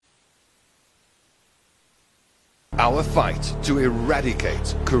Our fight to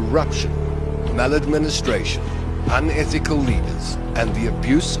eradicate corruption, maladministration, unethical leaders, and the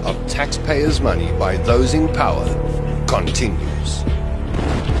abuse of taxpayers' money by those in power continues.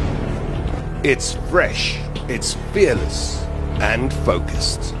 It's fresh, it's fearless, and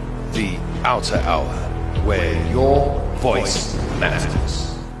focused. The OUTA Hour, where your voice matters.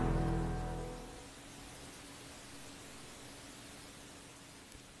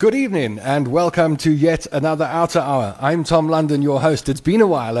 Good evening and welcome to yet another OUTA Hour. I'm Tom London, your host. It's been a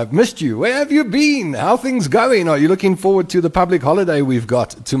while. I've missed you. Where have you been? How are things going? Are you looking forward to the public holiday we've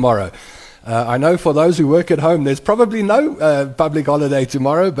got tomorrow? I know for those who work at home, there's probably no public holiday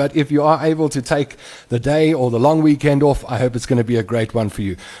tomorrow, but if you are able to take the day or the long weekend off, I hope it's going to be a great one for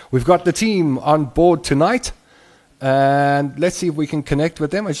you. We've got the team on board tonight. And let's see if we can connect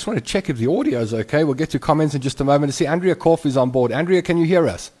with them. I just want to check if the audio is okay. We'll get to comments in just a moment to see. Andrea Korff is on board. Andrea, can you hear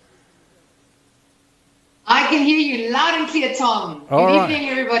us? I can hear you loud and clear, Tom. Good evening,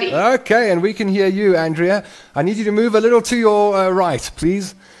 everybody. Okay, and we can hear you, Andrea. I need you to move a little to your right,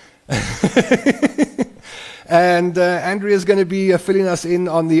 please. And Andrea is going to be filling us in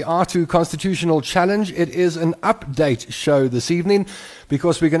on the AARTO Constitutional Challenge. It is an update show this evening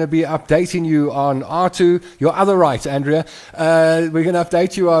because we're going to be updating you on AARTO. Your other right, Andrea. We're going to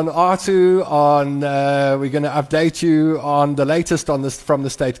update you on AARTO. We're going to update you on the latest on this from the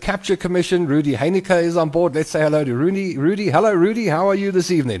State Capture Commission. Rudie Heyneke is on board. Let's say hello to Rudie. Hello, Rudie. How are you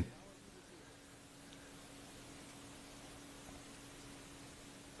this evening?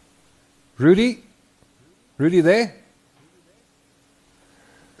 Rudie there?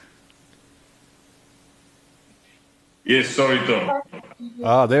 Yes, sorry, Tom.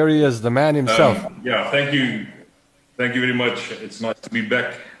 Ah, there he is, the man himself. Thank you. Thank you very much. It's nice to be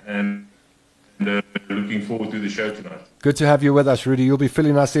back and looking forward to the show tonight. Good to have you with us, Rudie. You'll be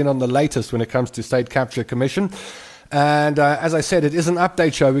filling us in on the latest when it comes to State Capture Commission. And as I said, it is an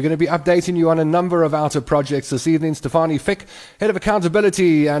update show. We're going to be updating you on a number of OUTA projects this evening. Stefanie Fick, Head of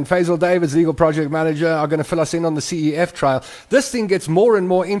Accountability, and Faizel Davids, Legal Project Manager, are going to fill us in on the CEF trial. This thing gets more and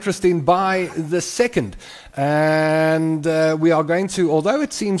more interesting by the second. And we are going to, although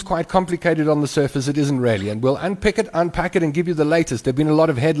it seems quite complicated on the surface, it isn't really. And we'll unpack it, and give you the latest. There have been a lot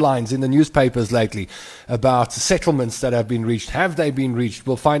of headlines in the newspapers lately about settlements that have been reached. Have they been reached?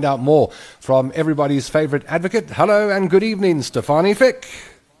 We'll find out more from everybody's favorite advocate. Hello and good evening, Stefanie Fick.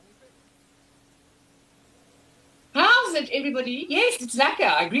 How's it, everybody? Yes, it's lekker.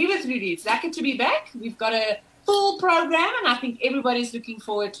 I agree with Rudie. It's lekker to be back. We've got a full program, and I think everybody's looking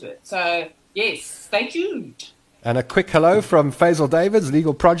forward to it. So, yes, stay tuned. And a quick hello from Faizel Davids,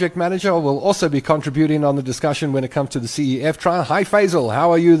 Legal Project Manager, will also be contributing on the discussion when it comes to the CEF trial. Hi, Faizel.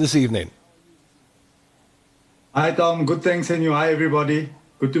 How are you this evening? Hi, Tom. Good, thanks. And you? Hi, everybody.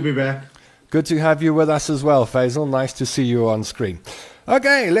 Good to be back. Good to have you with us as well, Faizel. Nice to see you on screen.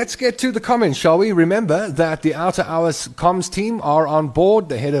 Okay, let's get to the comments, shall we? Remember that the OUTA Hours comms team are on board.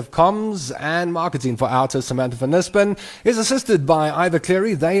 The head of comms and marketing for OUTA, Samantha van Nispen, is assisted by Ivor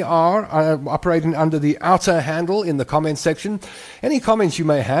Cleary. They are operating under the OUTA handle in the comments section. Any comments you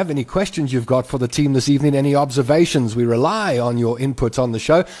may have, any questions you've got for the team this evening, any observations, we rely on your input on the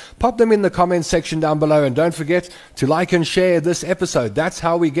show. Pop them in the comments section down below, and don't forget to like and share this episode. That's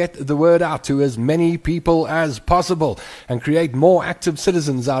how we get the word out to as many people as possible and create more active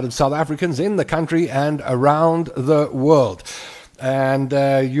citizens out of South Africans in the country and around the world. And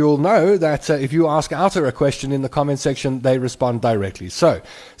you'll know that if you ask OUTA a question in the comment section, they respond directly. So,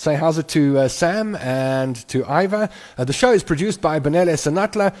 say how's it to Sam and to Ivor. The show is produced by Benele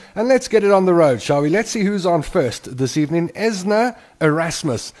Sanatla, and let's get it on the road, shall we? Let's see who's on first this evening. Esna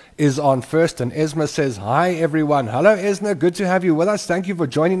Erasmus is on first, and Esma says, hi, everyone. Hello, Esna. Good to have you with us. Thank you for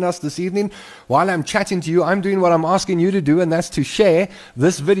joining us this evening. While I'm chatting to you, I'm doing what I'm asking you to do, and that's to share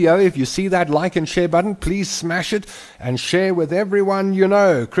this video. If you see that like and share button, please smash it and share with everyone you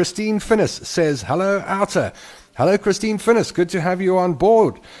know. Christine Finnis says, hello, OUTA. Hello, Christine Finnis. Good to have you on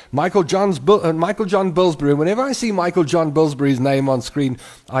board. Michael John Billsbury. Whenever I see Michael John Billsbury's name on screen,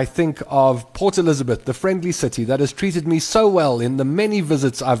 I think of Port Elizabeth, the friendly city that has treated me so well in the many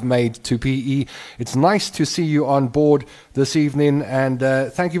visits I've made to PE. It's nice to see you on board this evening, and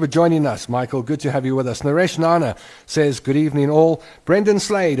thank you for joining us, Michael. Good to have you with us. Naresh Nana says, good evening all. Brendan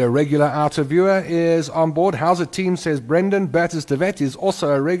Slade, a regular OUTA viewer, is on board. How's it, team, says Brendan. Bertus de Wet is also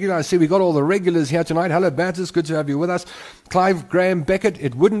a regular. I see we got all the regulars here tonight. Hello, Bertus. Good good to have you with us. Clive Graham Beckett,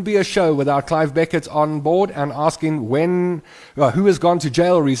 it wouldn't be a show without Clive Beckett on board and asking who has gone to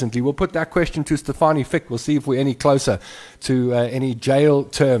jail recently. We'll put that question to Stefanie Fick. We'll see if we're any closer to any jail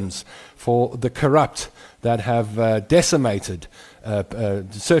terms for the corrupt that have decimated a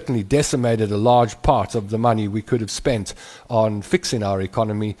large part of the money we could have spent on fixing our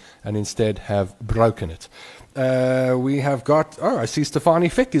economy and instead have broken it. We have got, I see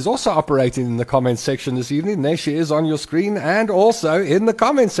Stefanie Fick is also operating in the comments section this evening. There she is on your screen and also in the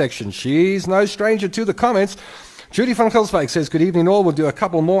comments section. She's no stranger to the comments. Judy van Gilswyk says, good evening all. We'll do a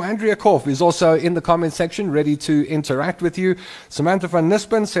couple more. Andrea Korff is also in the comment section, ready to interact with you. Samantha van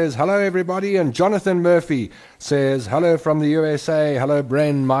Nispen says, hello everybody. And Jonathan Murphy says, hello from the USA. Hello,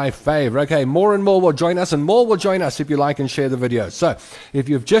 Bren, my fave. Okay, more and more will join us, and more will join us if you like and share the video. So if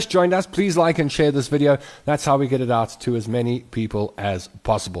you've just joined us, please like and share this video. That's how we get it out to as many people as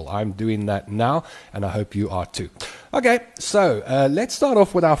possible. I'm doing that now, and I hope you are too. Okay, so let's start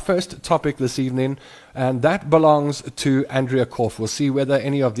off with our first topic this evening, and that belongs to Andrea Korff. We'll see whether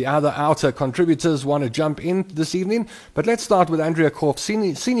any of the other OUTA contributors want to jump in this evening, but let's start with Andrea Korff,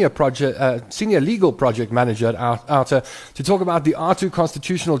 senior legal project manager at OUTA, to talk about the AARTO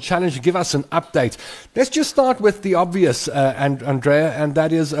constitutional challenge, give us an update. Let's just start with the obvious, Andrea, and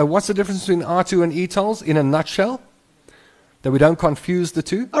that is, what's the difference between AARTO and e-tolls in a nutshell, that we don't confuse the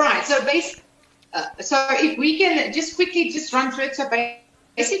two? All right, so if we can just quickly run through it. So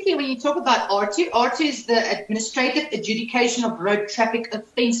basically, when you talk about AARTO is the Administrative Adjudication of Road Traffic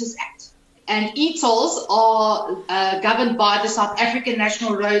Offences Act. And e-tolls are governed by the South African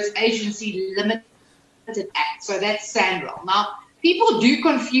National Roads Agency Limited Act. So that's SANRAL. Now, people do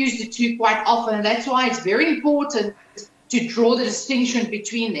confuse the two quite often, and that's why it's very important to draw the distinction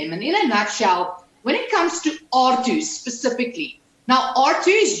between them. And in a nutshell, when it comes to AARTO specifically, now, AARTO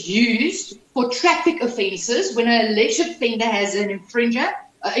is used for traffic offences when an alleged offender has an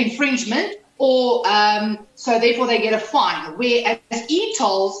infringement, or so therefore they get a fine. Whereas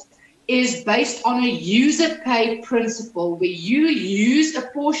e-tolls is based on a user-paid principle, where you use a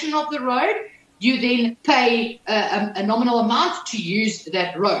portion of the road, you then pay a nominal amount to use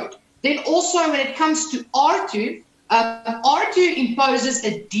that road. Then also, when it comes to AARTO, AARTO imposes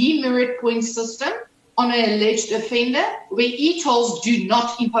a demerit point system on an alleged offender, where e-tolls do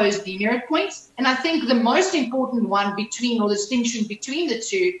not impose demerit points. And I think the most important one distinction between the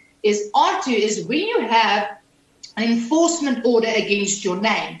two is AARTO is when you have an enforcement order against your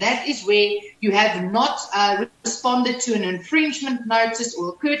name. That is where you have not responded to an infringement notice or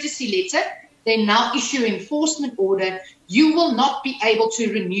a courtesy letter. They now issue an enforcement order. You will not be able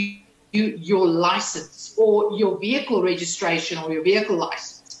to renew your license or your vehicle registration or your vehicle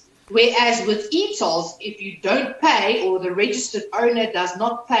license. Whereas with e-tolls, if you don't pay or the registered owner does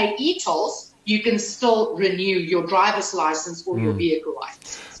not pay e-tolls, you can still renew your driver's license or your vehicle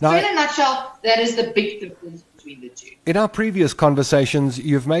license. Now, so in a nutshell, that is the big difference between the two. In our previous conversations,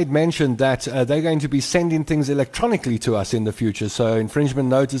 you've made mention that they're going to be sending things electronically to us in the future. So infringement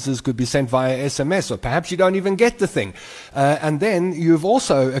notices could be sent via SMS, or perhaps you don't even get the thing. And then you've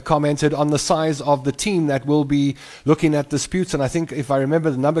also commented on the size of the team that will be looking at disputes. And I think, if I remember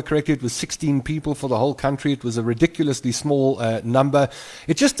the number correctly, it was 16 people for the whole country. It was a ridiculously small number.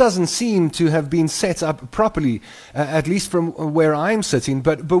 It just doesn't seem to have been set up properly, at least from where I'm sitting.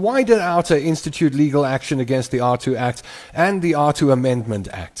 But why did OUTA institute legal action against the AARTO Act and the AARTO Amendment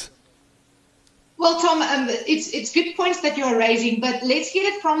Act? Well, Tom, it's good points that you're raising, but let's get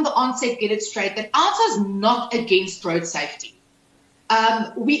it from the onset, get it straight, that OUTA is not against road safety.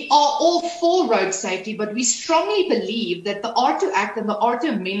 We are all for road safety, but we strongly believe that the AARTO Act and the AARTO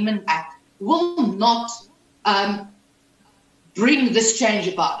Amendment Act will not bring this change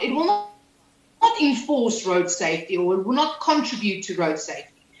about. It will not enforce road safety, or it will not contribute to road safety.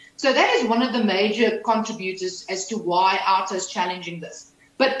 So that is one of the major contributors as to why OUTA is challenging this.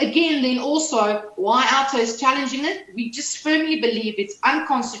 But again, then also why OUTA is challenging it, we just firmly believe it's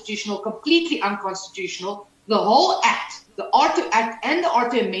unconstitutional, completely unconstitutional. The whole act, the AARTO Act and the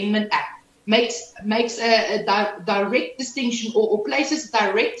AARTO Amendment Act, makes a direct distinction or places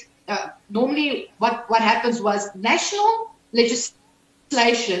direct. Normally what happens was national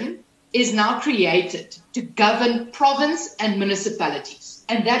legislation is now created to govern province and municipalities.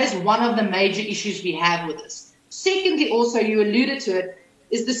 And that is one of the major issues we have with this. Secondly, also, you alluded to it,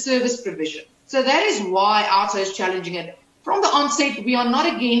 is the service provision. So that is why OUTA is challenging it. From the onset, we are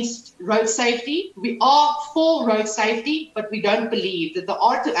not against road safety. We are for road safety, but we don't believe that the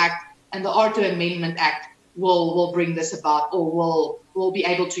AARTO Act and the AARTO Amendment Act will bring this about, or will be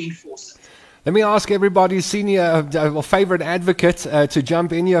able to enforce it. Let me ask everybody's senior or favorite advocate to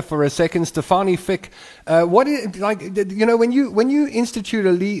jump in here for a second. Stefanie Fick, what is, like, you know, when you institute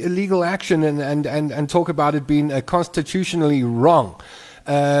a legal action and talk about it being constitutionally wrong,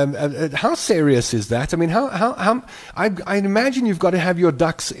 how serious is that? I mean, I imagine you've got to have your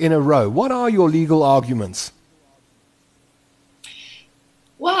ducks in a row. What are your legal arguments?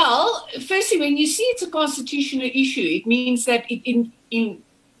 Well, firstly, when you see it's a constitutional issue, it means that it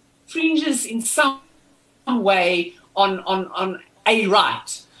infringes in some way on a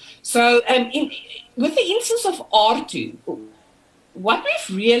right. So with the instance of AARTO, what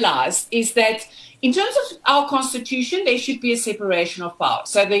we've realized is that in terms of our constitution, there should be a separation of powers.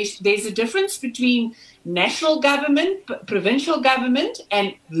 So there's a difference between national government, provincial government,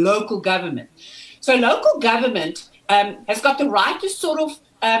 and local government. So local government has got the right to sort of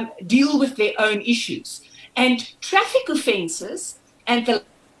deal with their own issues. And traffic offences and the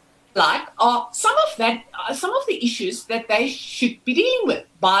like are some of the issues that they should be dealing with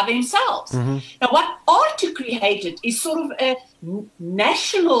by themselves. Mm-hmm. Now, what AARTO created is sort of a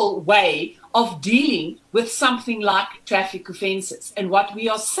national way of dealing with something like traffic offences. And what we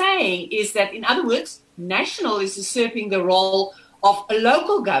are saying is that, in other words, national is usurping the role of a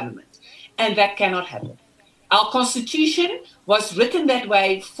local government, and that cannot happen. Our constitution was written that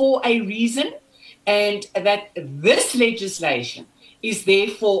way for a reason, and that this legislation is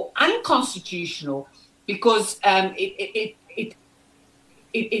therefore unconstitutional because it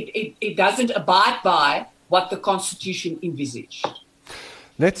doesn't abide by what the Constitution envisaged.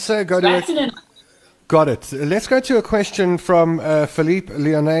 Let's go to got it. Let's go to a question from Philippe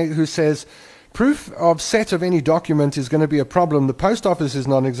Lyonnais, who says, proof of set of any document is going to be a problem. The post office is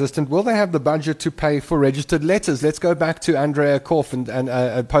non-existent. Will they have the budget to pay for registered letters? Let's go back to Andrea Korff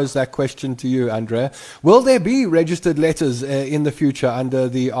and pose that question to you, Andrea. Will there be registered letters in the future under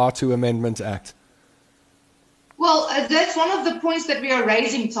the AARTO Amendment Act? Well, that's one of the points that we are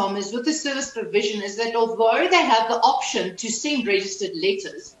raising, Tom, is with the service provision, is that although they have the option to send registered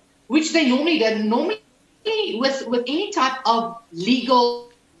letters, which they normally do, with any type of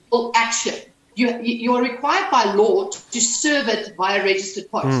legal action, you are required by law to serve it via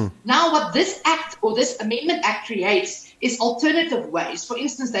registered post. Now, what this act or this Amendment Act creates is alternative ways. For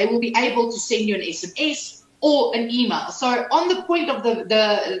instance, they will be able to send you an SMS or an email. So on the point of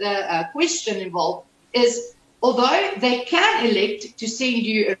the question involved is, although they can elect to send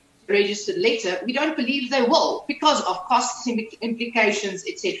you a registered letter, we don't believe they will because of cost implications,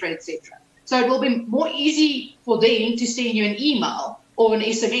 etc., etc. So it will be more easy for them to send you an email or an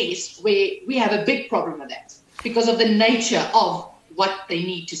SMS, where we have a big problem with that because of the nature of what they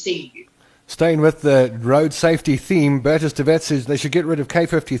need to send you. Staying with the road safety theme, Bertus de Wet says they should get rid of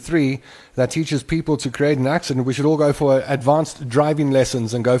K53 that teaches people to create an accident. We should all go for advanced driving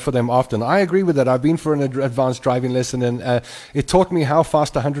lessons and go for them often. I agree with that. I've been for an advanced driving lesson, and it taught me how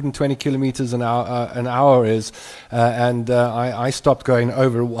fast 120 kilometers an hour is, and I stopped going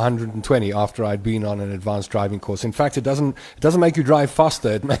over 120 after I'd been on an advanced driving course. In fact, it doesn't make you drive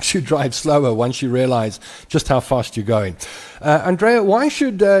faster. It makes you drive slower once you realize just how fast you're going. Andrea, why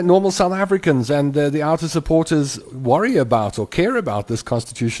should normal South Africans and the AUTA supporters worry about or care about this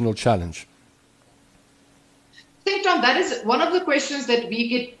constitutional challenge? I think, Tom, that is one of the questions that we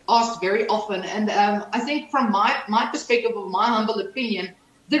get asked very often. And I think from my perspective, of my humble opinion,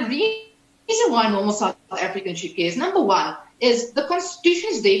 the reason why normal South Africans should care is, number one, is the Constitution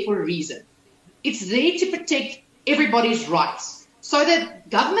is there for a reason. It's there to protect everybody's rights, so that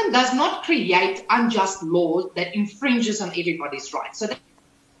government does not create unjust laws that infringes on everybody's rights. So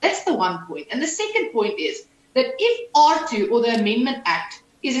that's the one point. And the second point is that if AARTO or the Amendment Act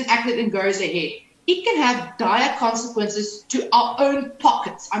is enacted and goes ahead, it can have dire consequences to our own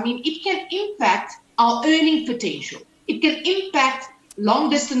pockets. I mean, it can impact our earning potential. It can impact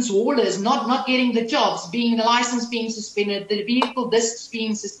long-distance haulers not getting the jobs, the license being suspended, the vehicle discs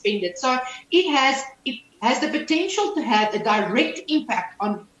being suspended. So it has the potential to have a direct impact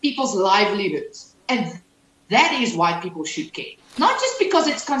on people's livelihoods. And that is why people should care. Not just because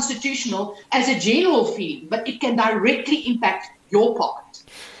it's constitutional as a general feeling, but it can directly impact your pocket.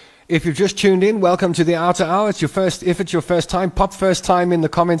 If you've just tuned in, welcome to the OUTA Hour. If it's your first time, pop first time in the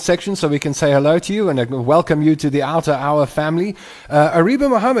comment section so we can say hello to you and welcome you to the OUTA Hour family. Ariba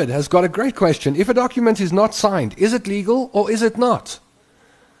Mohammed has got a great question. If a document is not signed, is it legal or is it not?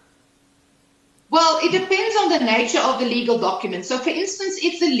 Well, it depends on the nature of the legal document. So, for instance,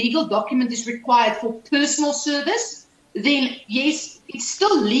 if the legal document is required for personal service, then yes, it's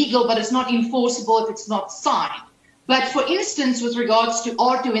still legal, but it's not enforceable if it's not signed. But for instance, with regards to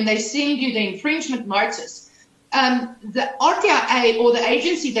AARTO, when they send you the infringement notice, the RTIA or the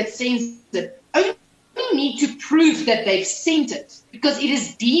agency that sends it only need to prove that they've sent it because it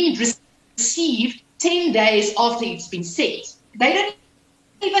is deemed received 10 days after it's been sent. They don't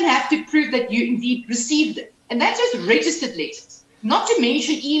even have to prove that you indeed received it. And that's just registered letters, not to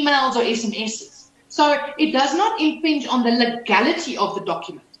mention emails or SMSs. So it does not impinge on the legality of the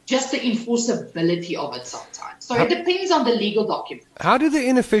document, just the enforceability of it sometimes. So it depends on the legal document. How do the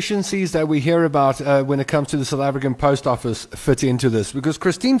inefficiencies that we hear about when it comes to the South African Post Office fit into this? Because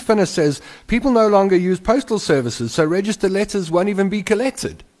Christine Finnis says people no longer use postal services, so registered letters won't even be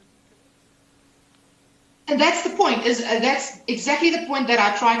collected. And that's the point, that's exactly the point that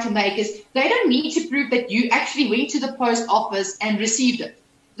I try to make, is they don't need to prove that you actually went to the post office and received it.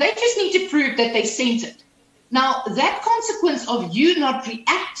 They just need to prove that they sent it. Now, that consequence of you not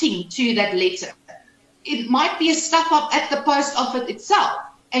reacting to that letter, it might be a stuff-up at the post office itself,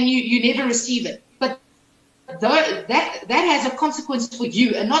 and you never receive it. But that has a consequence for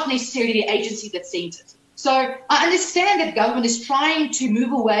you and not necessarily the agency that sent it. So I understand that government is trying to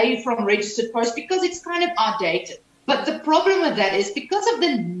move away from registered post because it's kind of outdated. But the problem with that is because of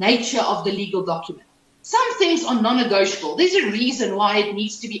the nature of the legal document. Some things are non-negotiable. There's a reason why it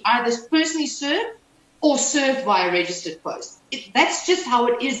needs to be either personally served or served via registered post. That's just how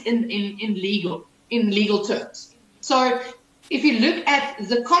it is in legal terms. So if you look at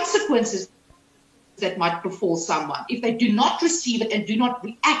the consequences that might befall someone, if they do not receive it and do not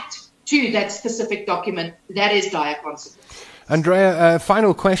react to that specific document, that is dire consequence. Andrea,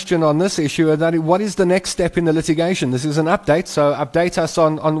 final question on this issue, that what is the next step in the litigation? This is an update, so update us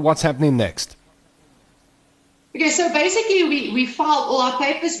on what's happening next. Okay, so basically we filed all our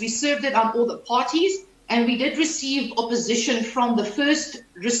papers, we served it on all the parties, and we did receive opposition from the first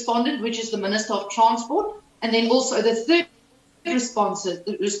respondent, which is the Minister of Transport, and then also the third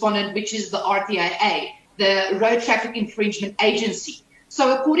respondent, which is the RTIA, the Road Traffic Infringement Agency.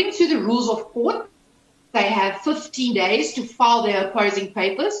 So according to the rules of court, they have 15 days to file their opposing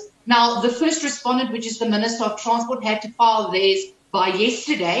papers. Now, the first respondent, which is the Minister of Transport, had to file theirs by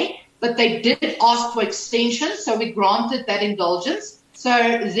yesterday, but they did ask for extension, so we granted that indulgence. So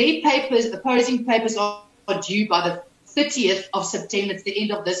their papers, opposing papers, are due by the 30th of September, it's the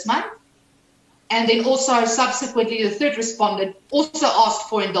end of this month. And then also subsequently, the third respondent also asked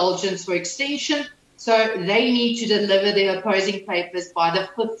for indulgence for extension. So they need to deliver their opposing papers by the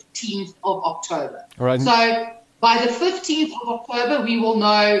 15th of October. All right. So by the 15th of October, we will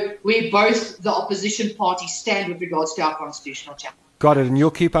know where both the opposition parties stand with regards to our constitutional challenge. Got it. And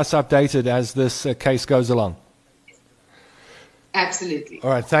you'll keep us updated as this case goes along. Absolutely. All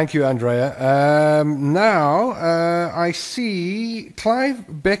right. Thank you, Andrea. Now, I see Clive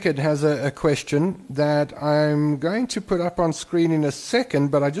Beckett has a question that I'm going to put up on screen in a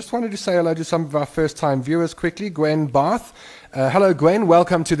second, but I just wanted to say hello to some of our first-time viewers quickly. Gwen Barth. Hello, Gwen.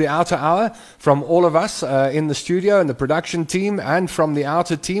 Welcome to the OUTA Hour from all of us in the studio and the production team and from the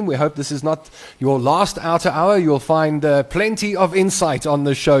OUTA team. We hope this is not your last OUTA Hour. You'll find plenty of insight on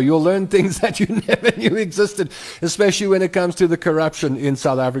the show. You'll learn things that you never knew existed, especially when it comes to the corruption in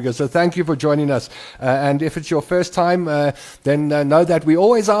South Africa. So thank you for joining us. And if it's your first time, then know that we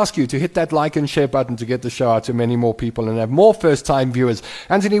always ask you to hit that like and share button to get the show out to many more people and have more first-time viewers.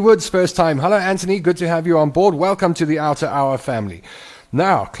 Anthony Woods, first time. Hello, Anthony. Good to have you on board. Welcome to the OUTA Hour family.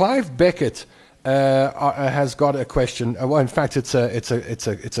 Now, Clive Beckett has got a question. Well, in fact, it's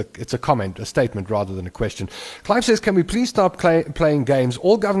a comment, a statement rather than a question. Clive says, "Can we please stop playing games?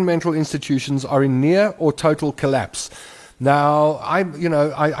 All governmental institutions are in near or total collapse." Now, I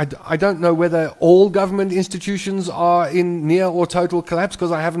don't know whether all government institutions are in near or total collapse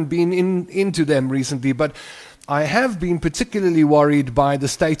because I haven't been into them recently, but I have been particularly worried by the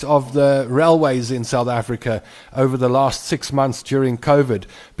state of the railways in South Africa over the last 6 months during COVID.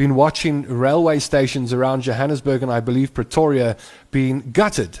 Been watching railway stations around Johannesburg and I believe Pretoria being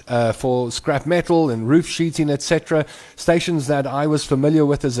gutted for scrap metal and roof sheeting, etc. Stations that I was familiar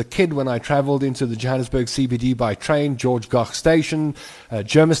with as a kid when I traveled into the Johannesburg CBD by train, George Goch Station,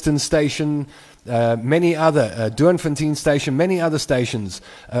 Germiston Station, many other, Doornfontein Station, many other stations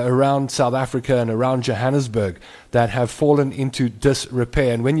around South Africa and around Johannesburg that have fallen into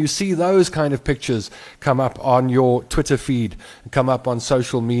disrepair. And when you see those kind of pictures come up on your Twitter feed, come up on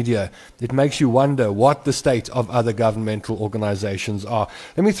social media, it makes you wonder what the state of other governmental organizations are.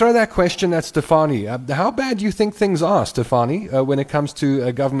 Let me throw that question at Stefanie. How bad do you think things are, Stefanie, when it comes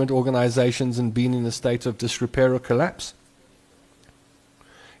to government organizations and being in a state of disrepair or collapse?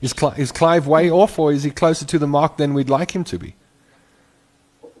 Is Clive way off, or is he closer to the mark than we'd like him to be?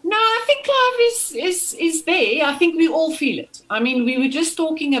 No, I think is there. I think we all feel it. I mean, we were just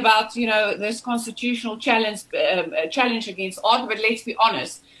talking about, this constitutional challenge against AARTO, but let's be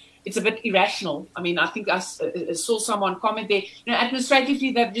honest, it's a bit irrational. I mean, I think I saw someone comment there.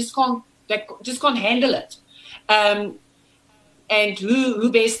 Administratively, they just can't handle it. And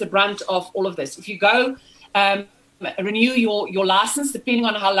who bears the brunt of all of this? If you go renew your license, depending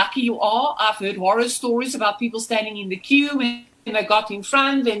on how lucky you are, I've heard horror stories about people standing in the queue when they got in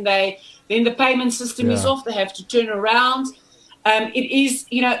front, then the payment system is off. They have to turn around. It is,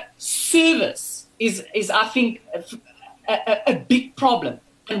 service is I think a big problem.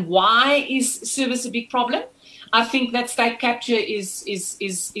 And why is service a big problem? I think that state capture is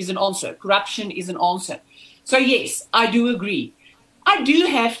an answer. Corruption is an answer. So yes, I do agree. I do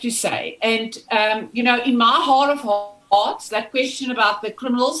have to say, and in my heart of hearts, that question about the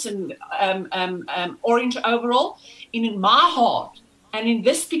criminals and orange overall, in my heart and in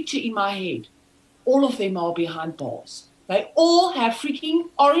this picture in my head, all of them are behind bars. They all have freaking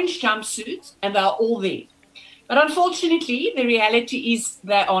orange jumpsuits and they're all there. But unfortunately, the reality is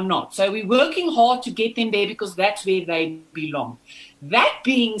they are not. So we're working hard to get them there because that's where they belong. That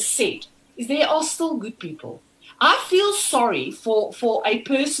being said, there are still good people. I feel sorry for a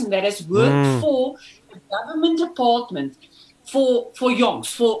person that has worked for a government department for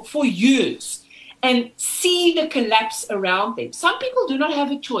years and see the collapse around them. Some people do not have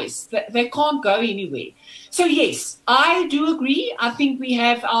a choice. They can't go anywhere. So yes, I do agree. I think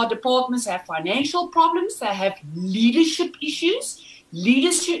our departments have financial problems. They have leadership issues,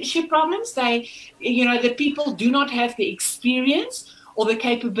 leadership problems. The people do not have the experience or the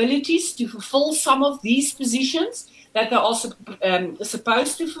capabilities to fulfill some of these positions that they're also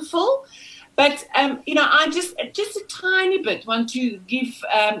supposed to fulfill. But, I just a tiny bit want to give,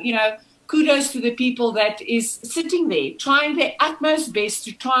 kudos to the people that is sitting there, trying their utmost best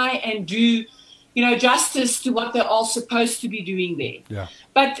to try and do, justice to what they're all supposed to be doing there. Yeah.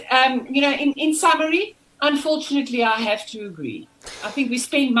 But, in summary, unfortunately, I have to agree. I think we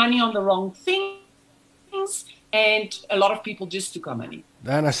spend money on the wrong things, and a lot of people just took our money.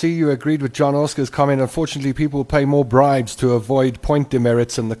 And I see you agreed with John Oscar's comment. Unfortunately, people pay more bribes to avoid point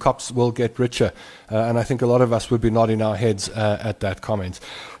demerits and the cops will get richer. And I think a lot of us would be nodding our heads at that comment.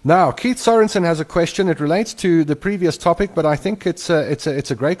 Now, Keith Sorensen has a question. It relates to the previous topic, but I think it's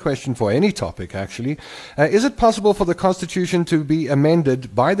a great question for any topic, actually. Is it possible for the Constitution to be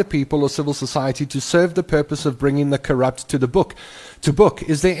amended by the people or civil society to serve the purpose of bringing the corrupt to book?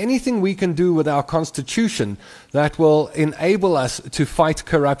 Is there anything we can do with our Constitution that will enable us to fight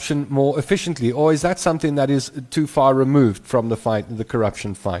corruption more efficiently, or is that something that is too far removed from the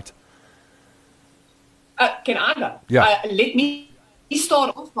corruption fight? Can I go? Yeah. Let me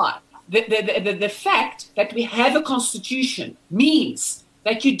start off by the fact that we have a constitution means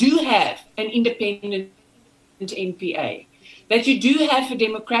that you do have an independent NPA, that you do have a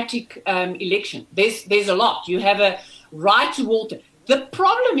democratic election. There's a lot. You have a right to water. The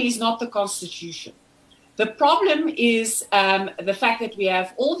problem is not the constitution. The problem is the fact that we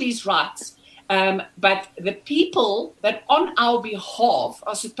have all these rights, but the people that on our behalf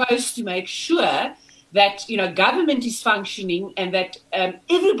are supposed to make sure that government is functioning and that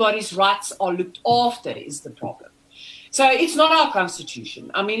everybody's rights are looked after is the problem. So it's not our constitution.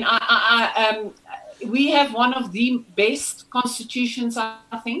 I mean, we have one of the best constitutions, I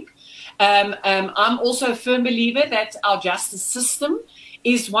think. I'm also a firm believer that our justice system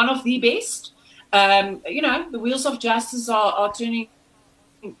is one of the best. The wheels of justice are turning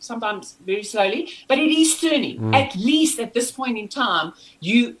sometimes very slowly, but it is turning. At least at this point in time,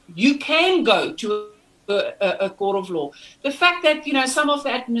 you can go to a court of law. The fact that some of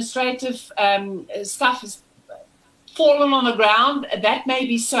the administrative stuff has fallen on the ground, that may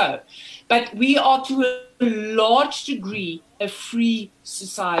be so, but we are to a large degree a free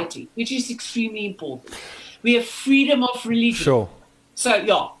society, which is extremely important. We have freedom of religion. Sure. So,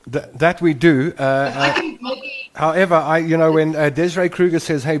 yeah. That we do. However, when Desiree Kruger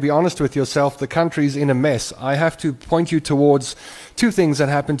says, hey, be honest with yourself, the country's in a mess, I have to point you towards two things that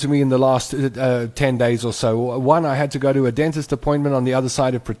happened to me in the last 10 days or so. One, I had to go to a dentist appointment on the other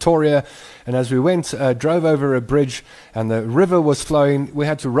side of Pretoria, and as we went, drove over a bridge, and the river was flowing. We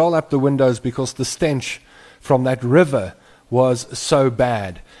had to roll up the windows because the stench from that river was so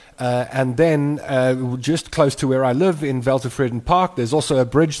bad. And then just close to where I live in Weltevreden Park, there's also a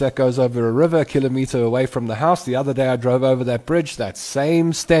bridge that goes over a river a kilometer away from the house. The other day I drove over that bridge. That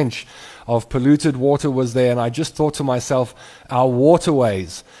same stench of polluted water was there. And I just thought to myself, our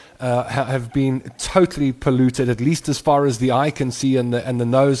waterways have been totally polluted, at least as far as the eye can see and the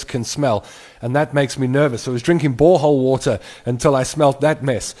nose can smell. And that makes me nervous. I was drinking borehole water until I smelt that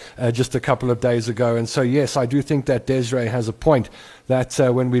mess just a couple of days ago. And so, yes, I do think that Desiree has a point, that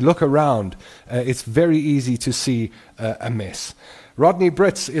when we look around, it's very easy to see a mess. Rodney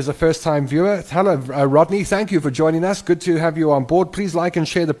Brits is a first-time viewer. Hello, Rodney. Thank you for joining us. Good to have you on board. Please like and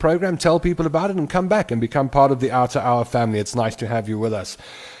share the program, tell people about it, and come back and become part of the OUTA Hour family. It's nice to have you with us.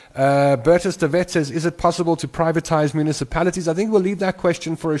 Bertus de Vet says, is it possible to privatize municipalities? I think we'll leave that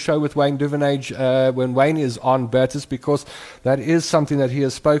question for a show with Wayne Duvenage when Wayne is on, Bertus, because that is something that he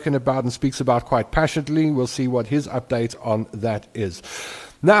has spoken about and speaks about quite passionately. We'll see what his update on that is.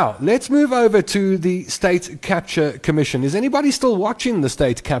 Now, let's move over to the State Capture Commission. Is anybody still watching the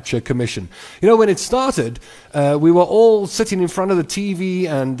State Capture Commission? You know, when it started, we were all sitting in front of the TV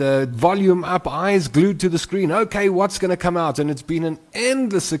and volume up, eyes glued to the screen. Okay, what's going to come out? And it's been an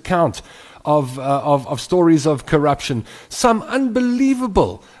endless account of stories of corruption. Some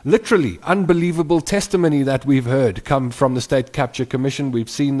unbelievable, literally unbelievable testimony that we've heard come from the State Capture Commission. We've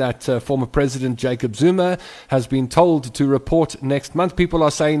seen that former President Jacob Zuma has been told to report next month. People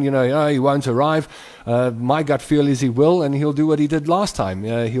are saying, he won't arrive. My gut feel is he will, and he'll do what he did last time.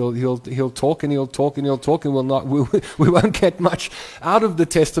 He'll talk and he'll talk and he'll talk, and we won't get much out of the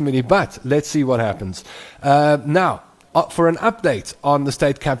testimony. But let's see what happens. Now, for an update on the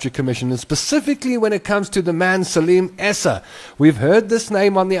State Capture Commission, and specifically when it comes to the man Salim Essa. We've heard this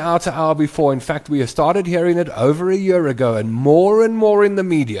name on the OUTA Hour before. In fact, we have started hearing it over a year ago, and more in the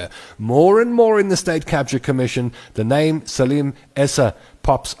media, more and more in the State Capture Commission, the name Salim Essa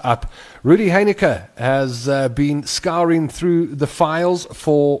pops up. Rudie Heyneke has been scouring through the files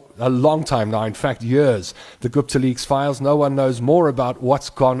for a long time now, in fact years, the Gupta Leaks files. No one knows more about what's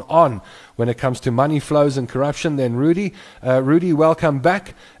gone on when it comes to money flows and corruption than Rudie. Rudie, welcome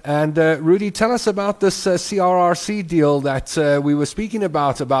back. And Rudie, tell us about this CRRC deal that we were speaking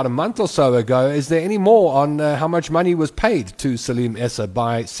about a month or so ago. Is there any more on how much money was paid to Salim Essa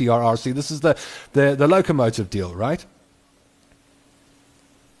by CRRC? This is the locomotive deal, right?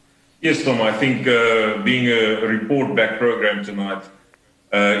 Yes, Tom, I think being a report-back program tonight,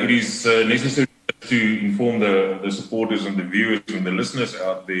 it is necessary to inform the supporters and the viewers and the listeners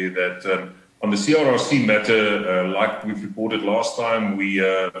out there that on the CRRC matter, like we've reported last time, we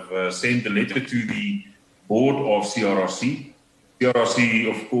sent a letter to the board of CRRC. CRRC,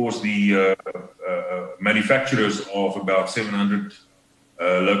 of course, the manufacturers of about 700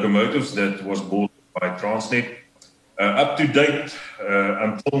 locomotives that was bought by Transnet. Up to date,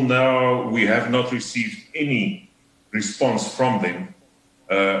 until now, we have not received any response from them.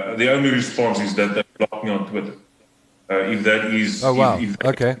 The only response is that they blocked me on Twitter. If that is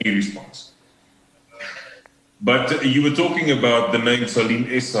any response. But you were talking about the name Salim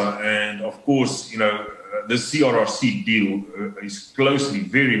Essa, and of course, the CRRC deal is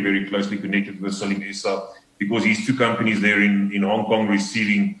very, very closely connected with Salim Essa, because his two companies there in Hong Kong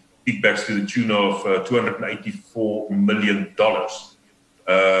receiving kickbacks to the tune of $284 million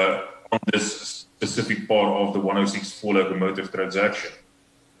on this specific part of the 1064 locomotive transaction.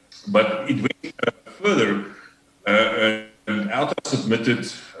 But it went further. OUTA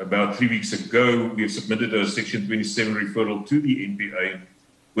submitted about 3 weeks ago, we have submitted a Section 27 referral to the NPA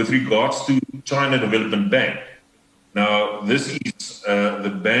with regards to China Development Bank. Now, this is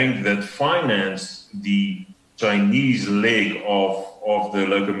the bank that financed the Chinese leg of the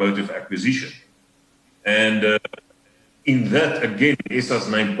locomotive acquisition. And in that, again, Essa's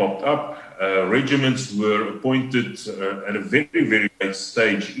name popped up. Regiments were appointed at a very, very late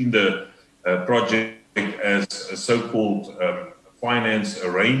stage in the project as so-called finance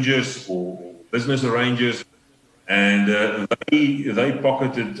arrangers or business arrangers. And they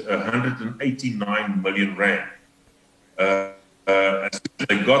pocketed 189 million rand. As soon as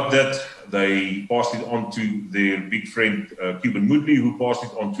they got that, they passed it on to their big friend Cuban Moodley, who passed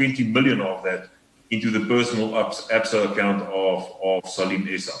it on 20 million of that into the personal ABSA account of Salim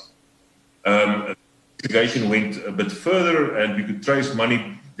Essa. The investigation went a bit further, and we could trace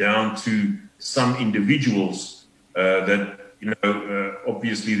money down to some individuals that,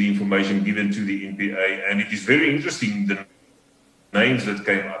 obviously the information given to the NPA, and it is very interesting the names that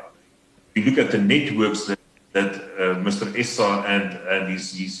came up. You look at the networks that Mr. Essa and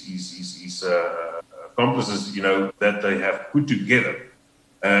his accomplices, that they have put together.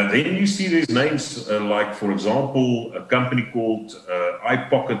 Then you see there's names like, for example, a company called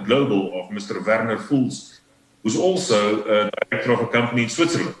iPocket Global of Mr. Werner Fulz, who's also director of a company in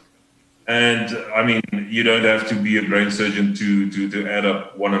Switzerland. And I mean, you don't have to be a brain surgeon to add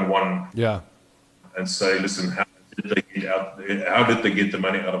up one and one, and say, listen, how did they get the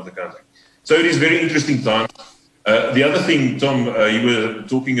money out of the country? So it is very interesting time. The other thing, Tom, you were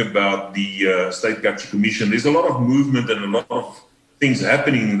talking about the State Capture Commission. There's a lot of movement and a lot of things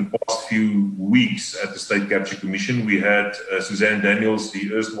happening in the past few weeks at the State Capture Commission. We had Suzanne Daniels,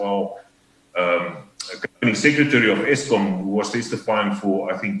 the erstwhile company secretary of Eskom, who was testifying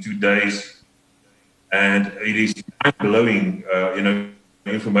for, I think, 2 days. And it is mind-blowing,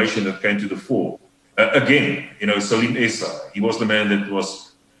 information that came to the fore. Again, Salim Essa, he was the man that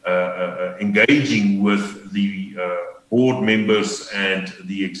was engaging with the board members and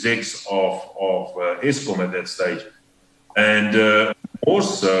the execs of Eskom at that stage. And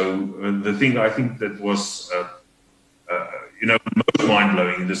also, the thing I think that was, most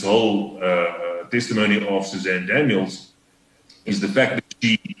mind-blowing in this whole testimony of Suzanne Daniels is the fact that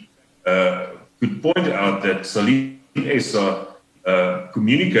she could point out that Salim Essa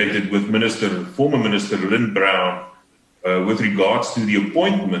communicated with former Minister Lynn Brown with regards to the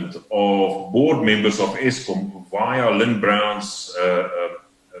appointment of board members of Eskom via Lynn Brown's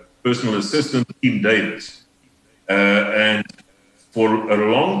personal assistant, Tim Davis. And for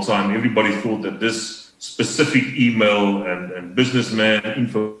a long time, everybody thought that this specific email and businessman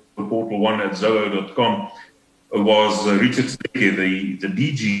info portal1@zoho.com was Richard Steke, the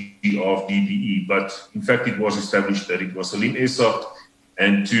DG of DPE, but in fact it was established that it was Salim Essa,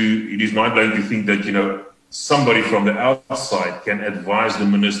 and it is mind-blowing to think that, somebody from the outside can advise the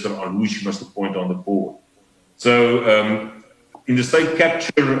minister on who she must appoint on the board. So in the state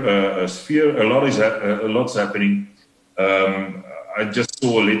capture sphere, a lot's happening. I just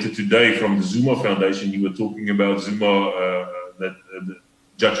saw a letter today from the Zuma Foundation. You were talking about Zuma, that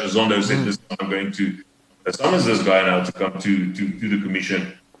Judge Azondo said this, I'm going to summons this guy now to come to the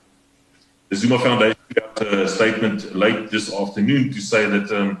commission. The Zuma Foundation got a statement late this afternoon to say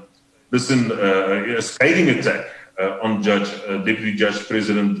that, a scathing attack on Deputy Judge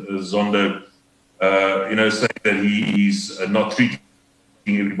President Zondo, saying that he is not treating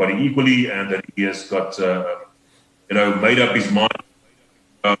everybody equally and that he has got, made up his mind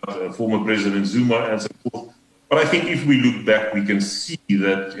about former President Zuma and so forth. But I think if we look back, we can see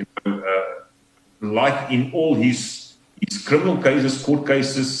that, like in all his criminal cases, court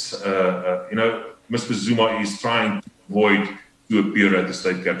cases, Mr. Zuma is trying to avoid to appear at the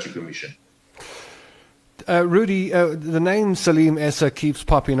State Capture Commission. Rudie, the name Salim Essa keeps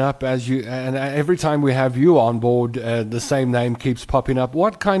popping up and every time we have you on board, the same name keeps popping up.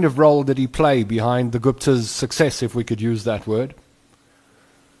 What kind of role did he play behind the Gupta's success, if we could use that word?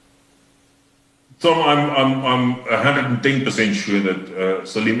 Tom, I'm 110% sure that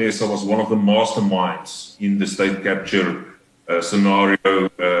Salim Essa was one of the masterminds in the state capture scenario,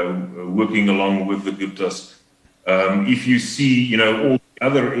 working along with the Guptas. If you see, all the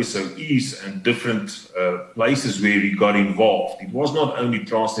other SOEs and different places where he got involved, it was not only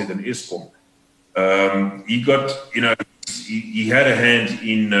Transnet and Eskom. He got, he had a hand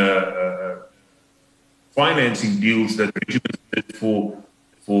in financing deals that regiments did for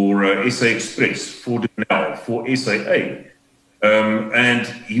SA Express, for Denel, for SAA. And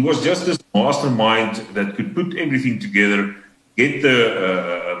he was just this mastermind that could put everything together, get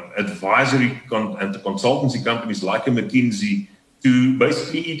the advisory and the consultancy companies like a McKinsey to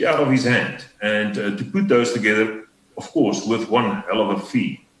basically eat out of his hand and to put those together, of course, with one hell of a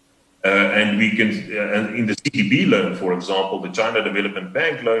fee. And we can, and in the CDB loan, for example, the China Development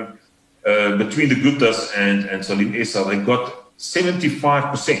Bank loan, between the Guptas and Salim Essa, they got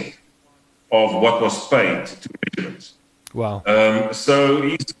 75% of what was paid to regiments. Wow. So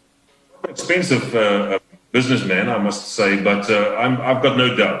he's an expensive businessman, I must say, but I've got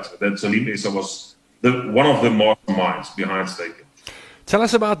no doubt that Salim Essa was one of the masterminds behind Stake. Tell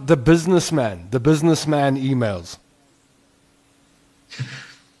us about the businessman emails.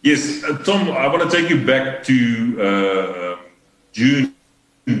 Yes, Tom, I want to take you back to June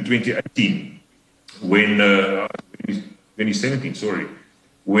 2018, when 2017, sorry,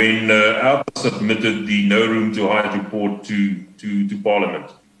 when AARTO submitted the no room to hide report to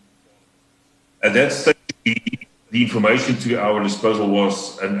Parliament. At that stage, the information to our disposal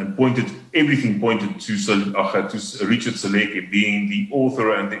was, and everything pointed to Richard Seleke being the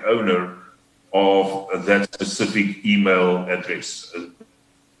author and the owner of that specific email address.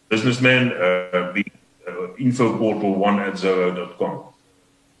 Businessman, being infoportal1@zoho.com.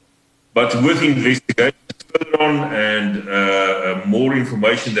 But with investigations further on and more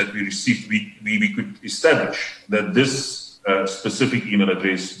information that we received, we could establish that this specific email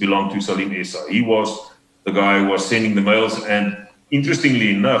address belonged to Salim Essa. He was the guy who was sending the mails, and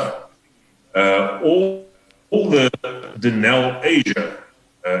interestingly enough, all the Denel Asia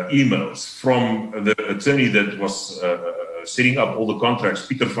emails from the attorney that was setting up all the contracts,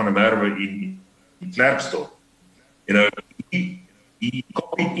 Pieter van der Merwe in Klerksdorp. You know, he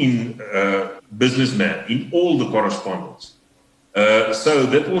copied in businessman in all the correspondence. So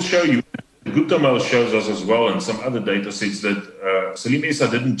that will show you. Gupta Mail shows us as well, and some other data sets, that Salim Essa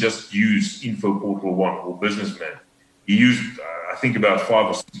didn't just use Info Portal 1 or Businessman. He used, I think, about 5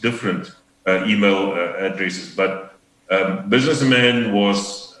 or 6 different email addresses. But Businessman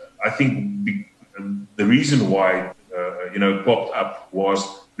was, I think, the reason why popped up was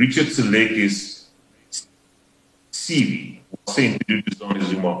Richard Seleke's CV was sent to Duduzane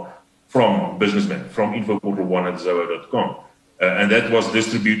Zuma from Businessman, from infoportal1@zoa.com. And that was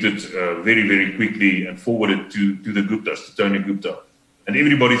distributed very, very quickly and forwarded to the Guptas, to Tony Gupta. And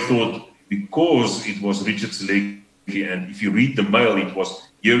everybody thought, because it was Richard Seleke, and if you read the mail, it was,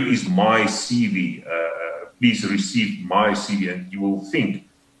 here is my CV, please receive my CV. And you will think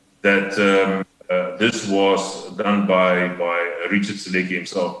that this was done by Richard Seleke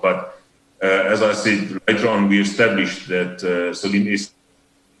himself. But as I said, later on, we established that Salim Essa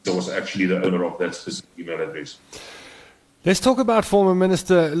was actually the owner of that specific email address. Let's talk about former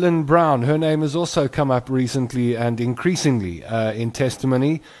Minister Lynn Brown. Her name has also come up recently and increasingly in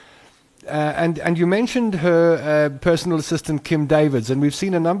testimony. And you mentioned her personal assistant, Kim Davids, and we've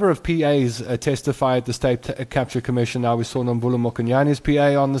seen a number of PAs testify at the State Capture Commission. Now we saw Nomvula Mokonyane's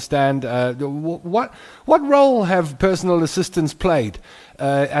PA on the stand. What role have personal assistants played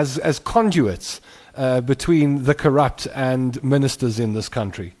as conduits between the corrupt and ministers in this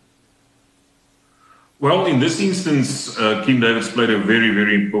country? Well, in this instance, Kim Davids played a very,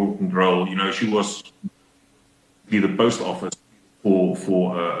 very important role. You know, she was the post office for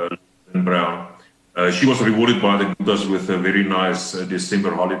Lynn Brown. She was rewarded by the Guptas with a very nice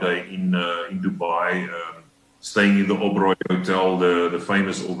December holiday in Dubai, staying in the Oberoi Hotel, the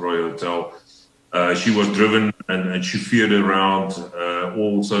famous Oberoi Hotel. She was driven and chauffeured around,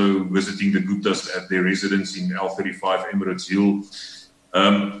 also visiting the Guptas at their residence in L35 Emirates Hill.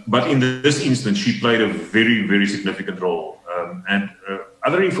 But in this instance, she played a very, very significant role. And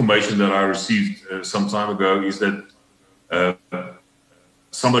other information that I received some time ago is that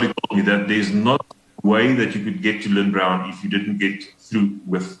somebody told me that there's not a way that you could get to Lynn Brown if you didn't get through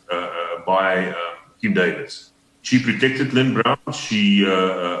with by Kim Davids. She protected Lynn Brown. She,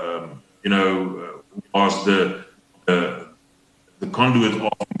 was the conduit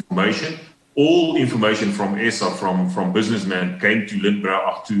of information. All information from Essa, from Businessman, came to Lynn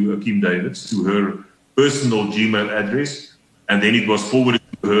Brown, to Kim Davids, to her personal Gmail address, and then it was forwarded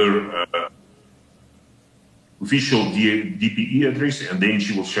to her official DPE address, and then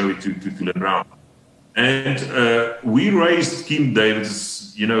she will show it to Lynn Brown. And we raised Kim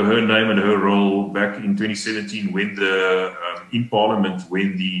Davids, her name and her role back in 2017 when in Parliament,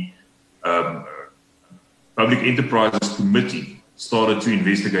 when the Public Enterprises Committee started to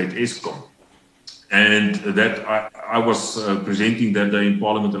investigate Eskom. And that I was presenting that day in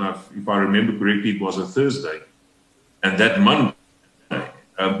Parliament, and if I remember correctly, it was a Thursday. And that Monday,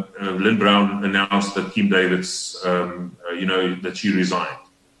 Lynn Brown announced that Kim Davids, that she resigned.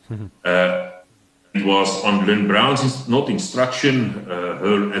 It was on Lynn Brown's not instruction,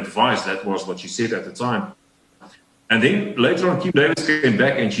 her advice. That was what she said at the time. And then later on, Kim Davids came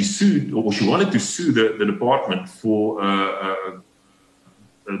back and she sued, or she wanted to sue the department for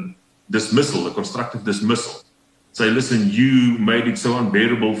dismissal, a constructive dismissal. Say, listen, you made it so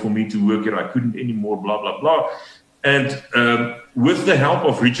unbearable for me to work here. I couldn't anymore, blah, blah, blah. And with the help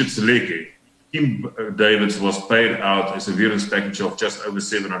of Richard Seleke, Kim Davids was paid out a severance package of just over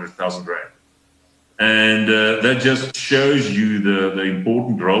 700,000 rand. And that just shows you the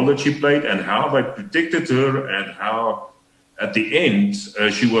important role that she played and how they protected her, and how at the end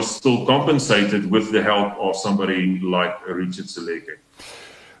she was still compensated with the help of somebody like Richard Seleke.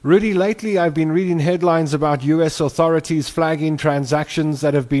 Rudie, lately I've been reading headlines about U.S. authorities flagging transactions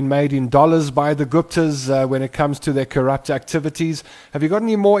that have been made in dollars by the Guptas when it comes to their corrupt activities. Have you got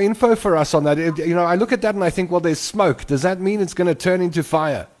any more info for us on that? I look at that and I think, well, there's smoke. Does that mean it's going to turn into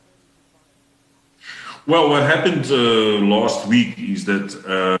fire? Well, what happened last week is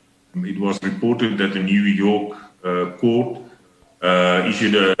that it was reported that the New York court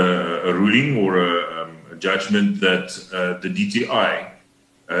issued a ruling or a judgment that the DTI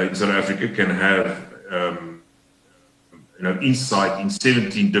in South Africa can have insight in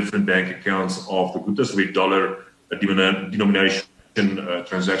 17 different bank accounts of the Guptas where dollar denomination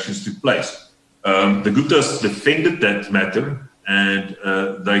transactions took place. The Guptas defended that matter, and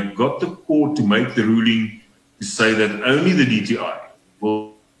they got the court to make the ruling to say that only the DTI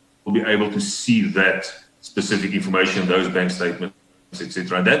will be able to see that specific information, those bank statements,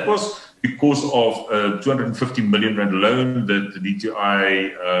 etc. And that was because of a 250 million rand loan that the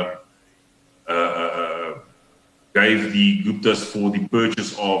DTI gave the Guptas for the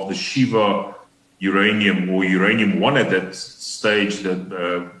purchase of the Shiva uranium, or uranium 1 at that stage,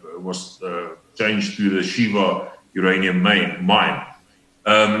 that was changed to the Shiva uranium mine.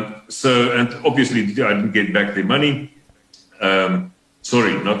 So, and obviously DTI didn't get back their money.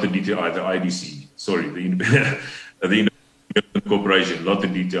 Sorry, not the DTI, the IDC. Sorry, the Independent Corporation, not the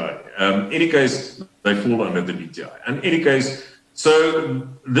DTI. In any case, they fall under the DTI. In any case, so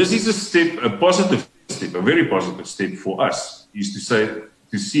this is a step, a positive step, a very positive step for us, is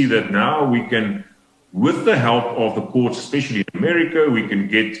to see that now we can, with the help of the courts, especially in America, we can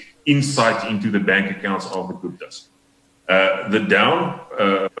get insight into the bank accounts of the Guptas. The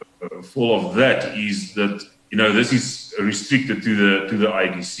downfall of that is that, this is restricted to the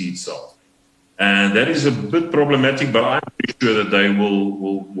IDC itself. And that is a bit problematic, but I'm pretty sure that they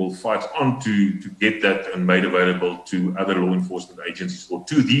will fight on to get that and made available to other law enforcement agencies, or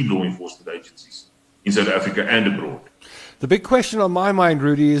to the law enforcement agencies in South Africa and abroad. The big question on my mind,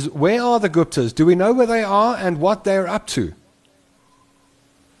 Rudie, is where are the Guptas? Do we know where they are and what they're up to?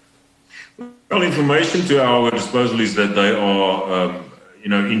 Well, information to our disposal is that they are,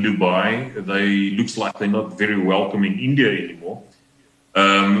 in Dubai. They looks like they're not very welcome in India anymore.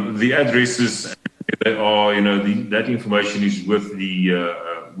 The addresses, they are, that information is with the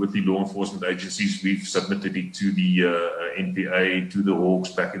law enforcement agencies. We've submitted it to the NPA, to the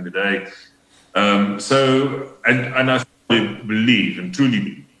Hawks back in the day. And I believe and truly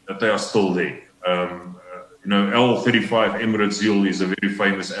believe that they are still there. L35 Emirates Hill is a very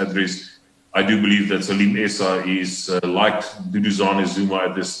famous address. I do believe that Salim Essa is like Duduzane Zuma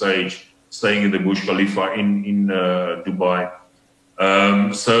at this stage, staying in the Burj Khalifa in Dubai.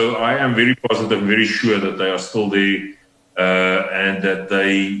 So I am very positive, very sure that they are still there, and that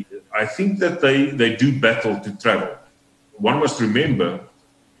I think that they do battle to travel. One must remember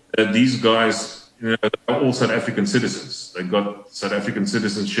that these guys, are all South African citizens. They got South African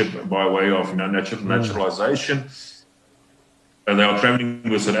citizenship by way of naturalization. And they are traveling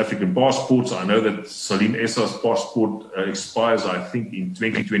with South African passports. I know that Salim Essa's passport expires, I think, in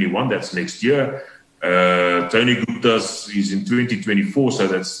 2021. That's next year. Tony Gupta's is in 2024, so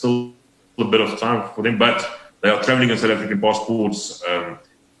that's still a bit of time for them. But they are traveling with South African passports,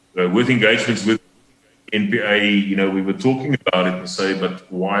 with engagements with NPA. We were talking about it and say,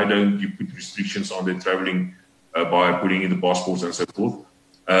 but why don't you put restrictions on their traveling by putting in the passports and so forth?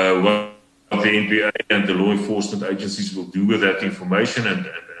 What the NPA and the law enforcement agencies will do with that information and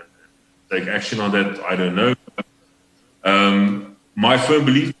take action on that, I don't know. My firm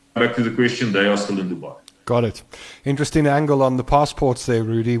belief, back to the question, they are still in Dubai. Got it. Interesting angle on the passports there,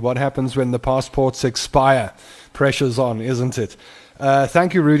 Rudie. What happens when the passports expire? Pressure's on, isn't it?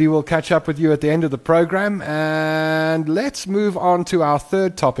 Thank you, Rudie. We'll catch up with you at the end of the program. And let's move on to our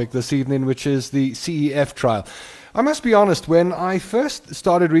third topic this evening, which is the CEF trial. I must be honest, when I first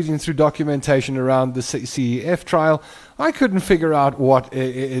started reading through documentation around the CEF trial, I couldn't figure out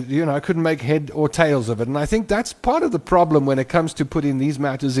I couldn't make head or tails of it. And I think that's part of the problem when it comes to putting these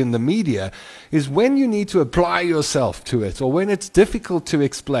matters in the media, is when you need to apply yourself to it, or when it's difficult to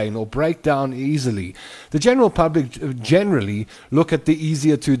explain or break down easily. The general public generally look at the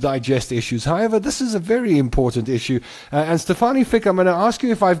easier to digest issues. However, this is a very important issue. And Stefanie Fick, I'm going to ask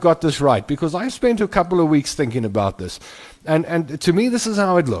you if I've got this right, because I've spent a couple of weeks thinking about this. And to me, this is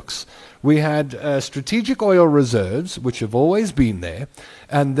how it looks. We had strategic oil reserves, which have always been there,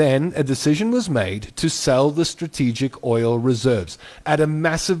 and then a decision was made to sell the strategic oil reserves at a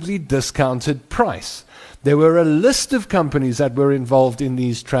massively discounted price. There were a list of companies that were involved in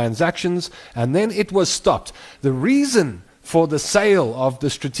these transactions, and then it was stopped. The reason for the sale of the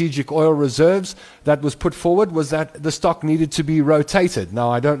strategic oil reserves that was put forward was that the stock needed to be rotated.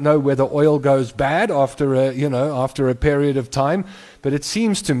 Now, I don't know whether oil goes bad after a period of time, but it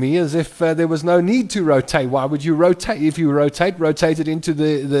seems to me as if there was no need to rotate. Why would you rotate? If you rotate it into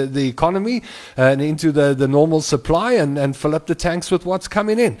the economy and into the normal supply and fill up the tanks with what's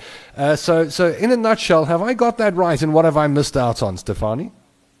coming in. So in a nutshell, have I got that right, and what have I missed out on, Stefanie?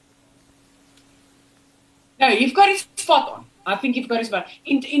 No, you've got it spot on. I think you've got it spot on.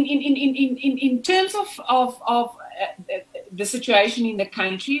 In terms of the situation in the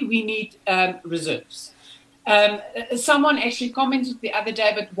country, we need reserves. Someone actually commented the other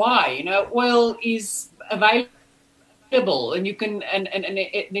day, but why? Oil is available, and you can, and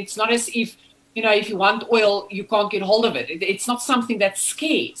it's not as if if you want oil, you can't get hold of it. It's not something that's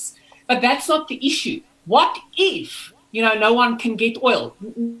scarce. But that's not the issue. What if no one can get oil?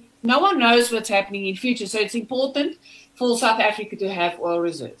 No one knows what's happening in future, so it's important for South Africa to have oil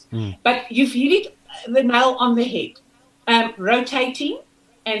reserves. But you've hit it the nail on the head. Rotating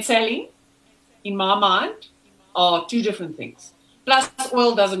and selling, in my mind, are two different things. Plus,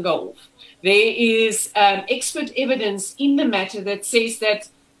 oil doesn't go off. There is expert evidence in the matter that says that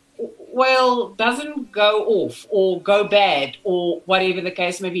oil doesn't go off or go bad or whatever the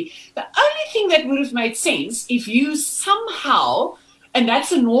case may be. The only thing that would have made sense if you somehow, and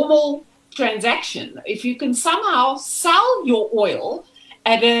that's a normal transaction, if you can somehow sell your oil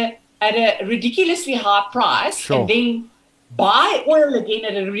at a ridiculously high price and then buy oil again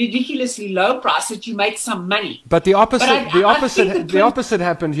at a ridiculously low price, that you make some money. But the opposite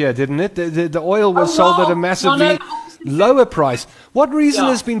happened here, didn't it? The oil was sold at a massively lower price. What reason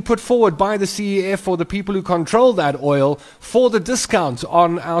has been put forward by the CEF or the people who control that oil for the discount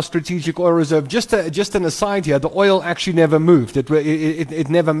on our strategic oil reserve? Just an aside here, the oil actually never moved. It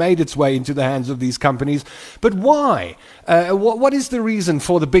never made its way into the hands of these companies. But why? What is the reason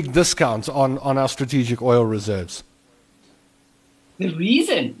for the big discount on our strategic oil reserves? The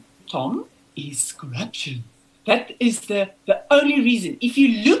reason, Tom, is corruption. That is the only reason. If you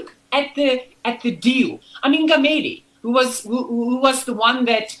look at the deal, I mean, Gamedi, who was the one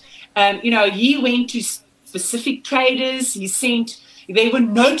that he went to specific traders. There were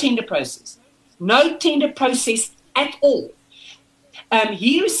no tender process at all.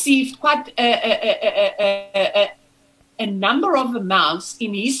 He received quite a number of amounts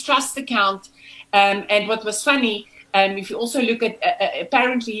in his trust account, and what was funny. If you also look at,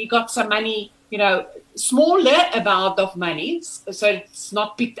 apparently he got some money, smaller amount of money, so it's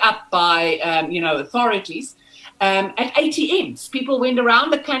not picked up by, authorities, at ATMs. People went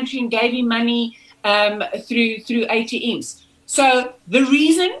around the country and gave him money through ATMs. So the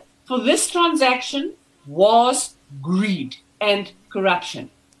reason for this transaction was greed and corruption.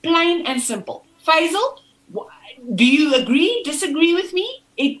 Plain and simple. Faizel, do you agree, disagree with me?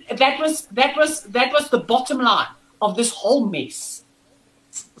 That was the bottom line of this whole mess.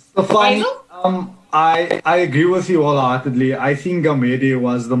 Stefanie, I agree with you wholeheartedly. I think Gamedi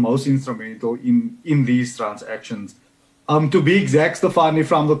was the most instrumental in these transactions. To be exact, Stefanie,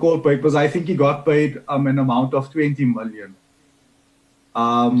 from the court papers, I think he got paid an amount of 20 million.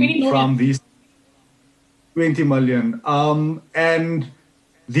 20 million. From these 20 million. And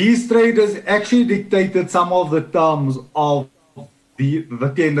these traders actually dictated some of the terms of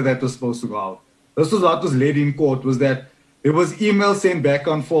the tender that was supposed to go out. This was what was led in court, was that there was emails sent back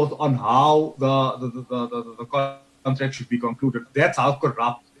and forth on how the contract should be concluded. That's how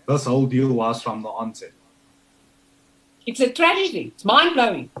corrupt this whole deal was from the onset. It's a tragedy. It's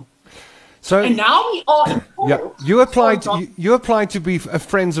mind-blowing. So, and now we are in court. Yeah, you applied to be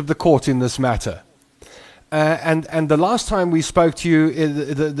friends of the court in this matter. And the last time we spoke to you,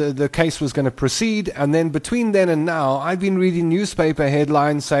 the case was going to proceed, and then between then and now, I've been reading newspaper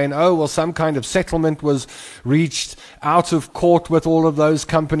headlines saying, oh, well, some kind of settlement was reached out of court with all of those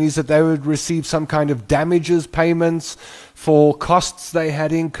companies, that they would receive some kind of damages payments for costs they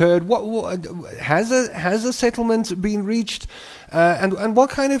had incurred. What has a settlement been reached? And what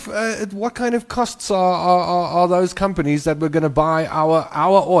kind of costs are those companies that were going to buy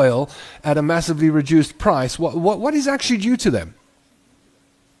our oil at a massively reduced price? What is actually due to them?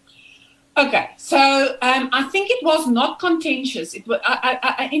 Okay, so I think it was not contentious.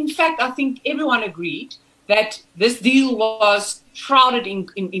 In fact, I think everyone agreed that this deal was shrouded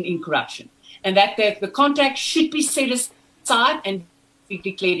in corruption, and that the contract should be set aside and be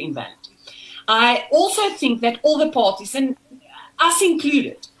declared invalid. I also think that all the parties, and us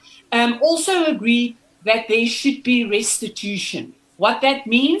included, also agree that there should be restitution. What that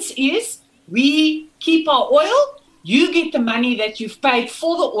means is we keep our oil, you get the money that you've paid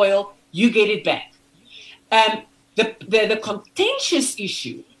for the oil, you get it back. The contentious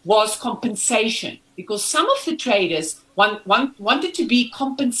issue was compensation, because some of the traders wanted to be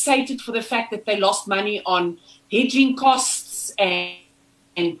compensated for the fact that they lost money on hedging costs and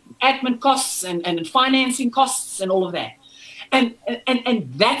admin costs and financing costs and all of that. And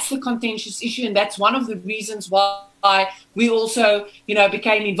that's the contentious issue, and that's one of the reasons why we also,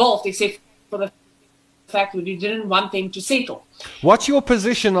 became involved, except for the fact that we didn't want them to settle. What's your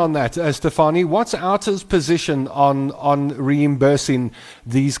position on that, Stefanie? What's OUTA's position on reimbursing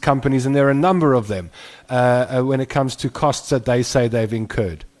these companies, and there are a number of them, when it comes to costs that they say they've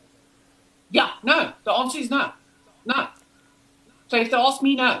incurred? Yeah, no. The answer is no. No. So if they ask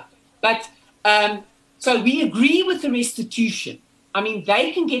me, no. But so we agree with the restitution. I mean,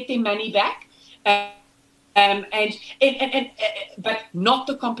 they can get their money back, but not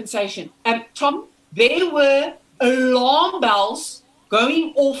the compensation. Tom, there were alarm bells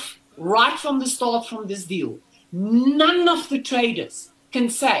going off right from the start from this deal. none of the traders can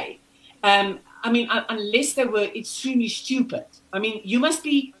say, unless they were extremely stupid. I mean, you must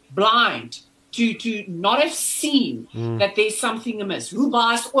be blind to not have seen that there's something amiss. Who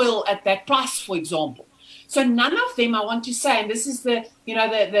buys oil at that price, for example? So none of them, I want to say, and this is the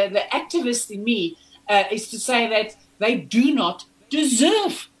activist in me, is to say that they do not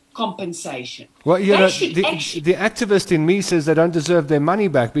deserve compensation. Well, the activist in me says they don't deserve their money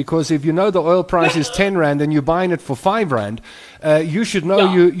back, because if you know the oil price is 10 Rand and you're buying it for 5 Rand, you should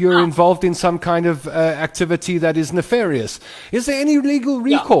know you're involved in some kind of activity that is nefarious. Is there any legal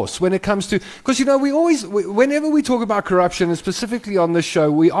recourse when it comes to, because whenever we talk about corruption, and specifically on this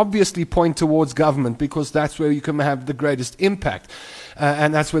show, we obviously point towards government because that's where you can have the greatest impact.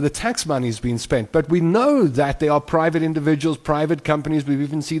 And that's where the tax money is being spent. But we know that there are private individuals, private companies. We've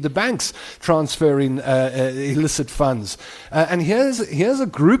even seen the banks transferring illicit funds. And here's a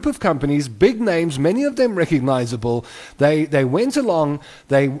group of companies, big names, many of them recognizable. They went along.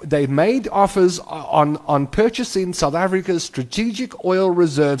 They made offers on purchasing South Africa's strategic oil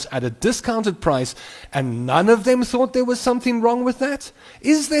reserves at a discounted price, and none of them thought there was something wrong with that.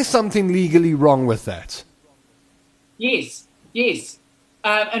 Is there something legally wrong with that? Yes.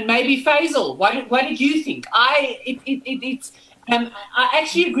 And maybe Faizel, what did you think? I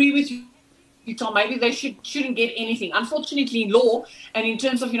actually agree with you, Tom. Maybe they shouldn't get anything. Unfortunately, in law and in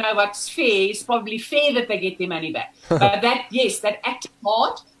terms of what's fair, it's probably fair that they get their money back. But that active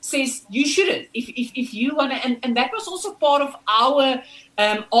part says you shouldn't. If you want to, and that was also part of our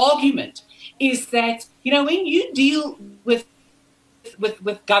argument, is that when you deal with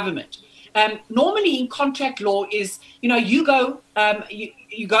government. Normally in contract law is, you go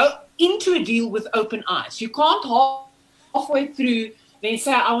into a deal with open eyes. You can't halfway through then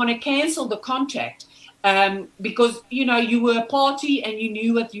say, I want to cancel the contract because, you were a party and you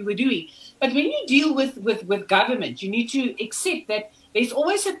knew what you were doing. But when you deal with government, you need to accept that there's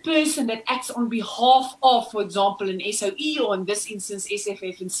always a person that acts on behalf of, for example, an SOE, or in this instance,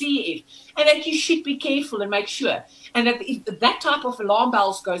 SFF and CEF, and that you should be careful and make sure. And that if that type of alarm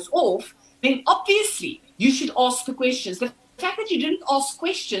bells goes off, then obviously you should ask the questions. The fact that you didn't ask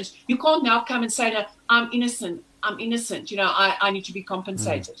questions, you can't now come and say, no, I'm innocent. I need to be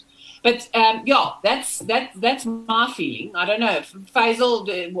compensated. But that's my feeling. I don't know,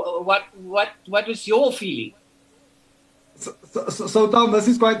 Faizel, what was your feeling? So Tom, this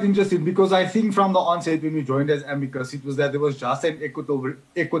is quite interesting, because I think from the onset when we joined as amicus, it was that there was just an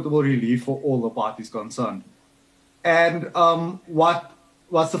equitable relief for all the parties concerned. And what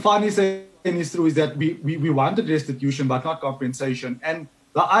Stefanie saying is true, is that we wanted restitution but not compensation. And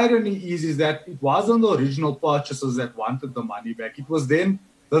the irony is that it wasn't the original purchasers that wanted the money back. It was then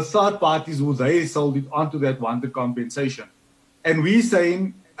the third parties who they sold it onto that wanted compensation. And we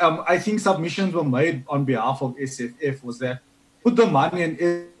saying, I think submissions were made on behalf of SFF, was that put the money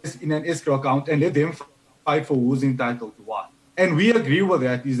in an escrow account and let them fight for who's entitled to what. And we agree with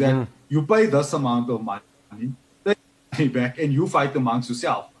that, is that you pay this amount of money, take money back, and you fight amongst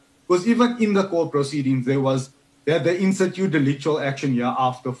yourself. Because even in the court proceedings, there was the institute delictual action here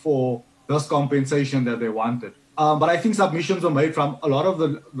after for this compensation that they wanted. But I think submissions were made from a lot of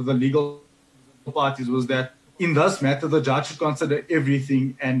the legal parties, was that in this matter, the judge should consider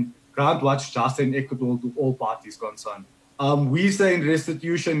everything and grant what's just and equitable to all parties concerned. We say in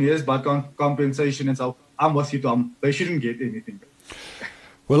restitution, yes, but compensation, and so I'm with you, Tom. They shouldn't get anything.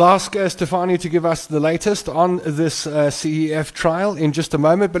 We'll ask Stefanie to give us the latest on this CEF trial in just a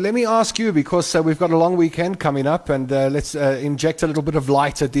moment. But let me ask you, because we've got a long weekend coming up, and let's inject a little bit of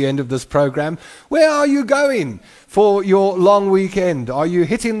light at the end of this program. Where are you going for your long weekend? Are you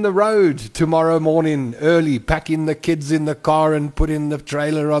hitting the road tomorrow morning early, packing the kids in the car and putting the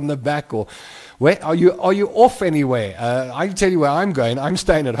trailer on the back? Or where are you off anywhere? I can tell you where I'm going. I'm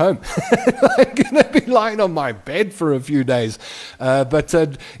staying at home. I'm going to be lying on my bed for a few days. But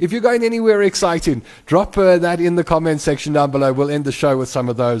if you're going anywhere exciting, drop that in the comment section down below. We'll end the show with some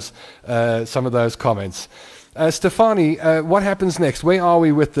of those comments. Stefanie, what happens next? Where are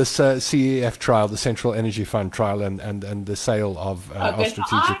we with this CEF trial, the Central Energy Fund trial, and the sale of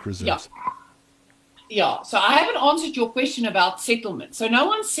strategic reserves? Yeah, so I haven't answered your question about settlement. So no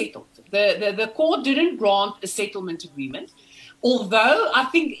one settled. The court didn't grant a settlement agreement, although I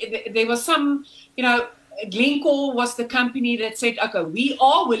think there was some, Glencore was the company that said, okay, we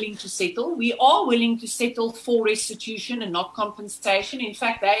are willing to settle. We are willing to settle for restitution and not compensation. In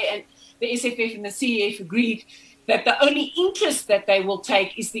fact, they and the SFF and the CEF agreed that the only interest that they will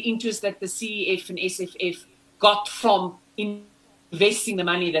take is the interest that the CEF and SFF got from investing the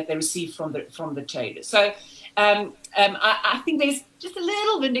money that they received from the traders. So I think there's just a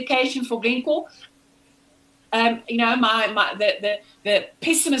little vindication for Glencore. the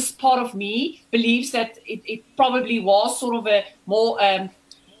pessimist part of me believes that it probably was sort of a more, it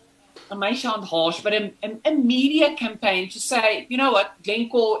may sound harsh, but a media campaign to say, you know what,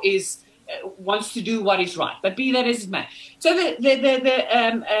 Glencore wants to do what is right, but be that as it may. So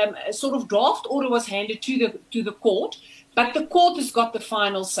the sort of draft order was handed to the court, but the court has got the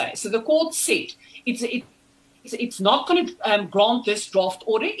final say. So the court said it's not going to grant this draft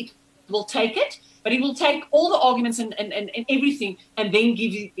order. It will take it, but it will take all the arguments and everything, and then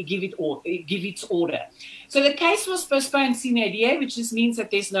give its order. So the case was postponed sine die, which just means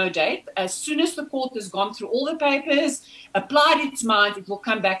that there's no date. As soon as the court has gone through all the papers, applied its mind, it will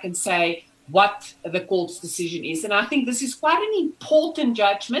come back and say what the court's decision is. And I think this is quite an important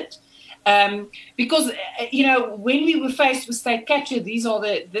judgment, because when we were faced with state capture,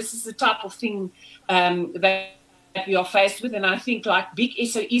 this is the type of thing that we are faced with. And I think like big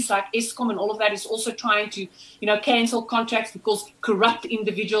SOEs like Eskom and all of that is also trying to cancel contracts because corrupt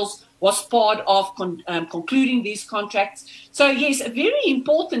individuals was part of concluding these contracts. So yes, a very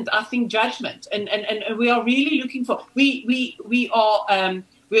important, I think, judgment, and we are really looking for. We're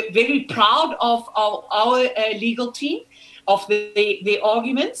very proud of our legal team, of the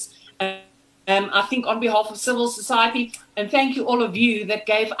arguments. I think on behalf of civil society, and thank you all of you that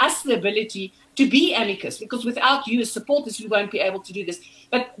gave us the ability to be amicus, because without you as supporters, we won't be able to do this.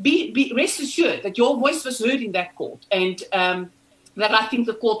 But be rest assured that your voice was heard in that court, and that I think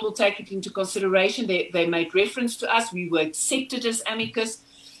the court will take it into consideration. They made reference to us. We were accepted as amicus.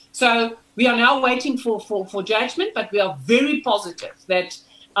 So we are now waiting for judgment, but we are very positive that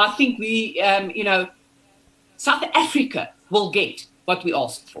I think South Africa will get what we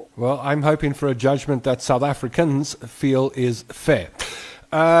asked for. Well, I'm hoping for a judgment that South Africans feel is fair.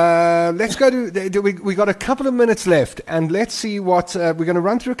 Let's go to, we got a couple of minutes left, and let's see what, we're going to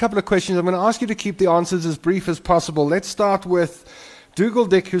run through a couple of questions. I'm going to ask you to keep the answers as brief as possible. Let's start with Dougal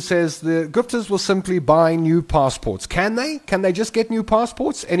Dick, who says the Guptas will simply buy new passports. Can they? Can they just get new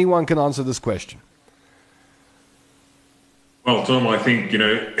passports? Anyone can answer this question. Well, Tom, I think,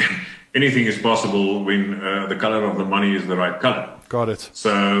 anything is possible when the color of the money is the right color. Got it.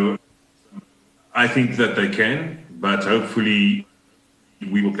 So I think that they can, but hopefully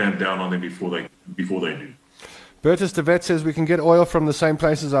we will clamp down on them before they do. Bertus de Vet says we can get oil from the same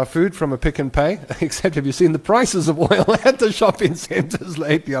place as our food, from a Pick and Pay, except have you seen the prices of oil at the shopping centres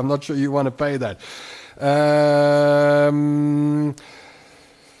lately? I'm not sure you want to pay that.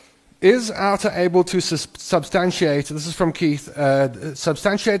 Is OUTA able to substantiate, this is from Keith,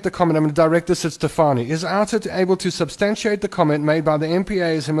 substantiate the comment, I'm going to direct this at Stefanie. Is OUTA able to substantiate the comment made by the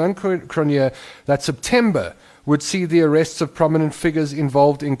MPA's Herman Cronje that September would see the arrests of prominent figures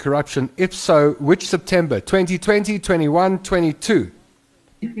involved in corruption? If so, which September? 2020, 21, 22?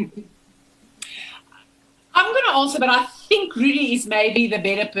 I'm going to answer, but I think Rudie is maybe the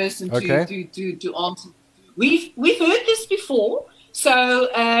better person to answer. We've heard this before. So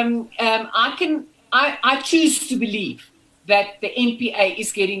I choose to believe that the NPA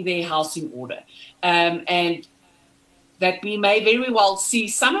is getting their house in order, and that we may very well see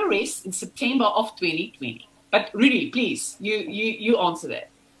some arrests in September of 2020. But Rudie, please, you answer that.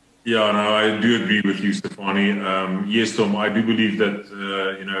 Yeah, no, I do agree with you, Stefanie. Yes, Tom, I do believe that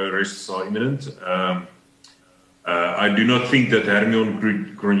arrests are imminent. I do not think that Herman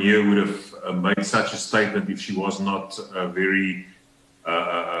Cronje would have made such a statement if she was not very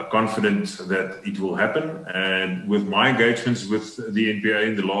confident that it will happen. And with my engagements with the NPA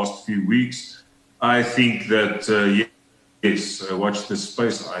in the last few weeks, I think that, yes, watch this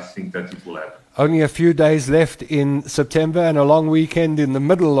space. I think that it will happen. Only a few days left in September and a long weekend in the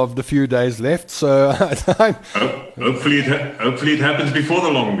middle of the few days left. So hopefully it happens before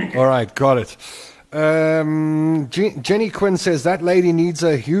the long weekend. All right, got it. Jenny Quinn says that lady needs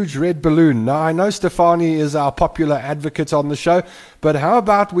a huge red balloon. Now, I know Stefanie is our popular advocate on the show, but how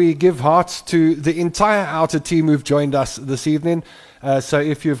about we give hearts to the entire OUTA team who've joined us this evening? So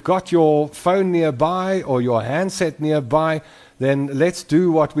if you've got your phone nearby or your handset nearby, then let's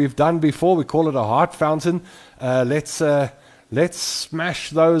do what we've done before. We call it a heart fountain. Let's smash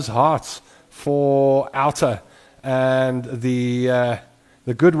those hearts for OUTA and the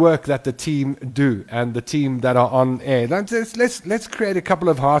good work that the team do and the team that are on air. Let's create a couple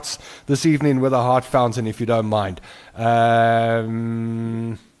of hearts this evening with a heart fountain, if you don't mind.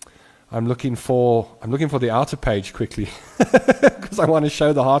 I'm looking for the outer page quickly because I want to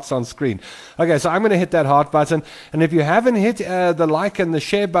show the hearts on screen. Okay, so I'm going to hit that heart button, and if you haven't hit the like and the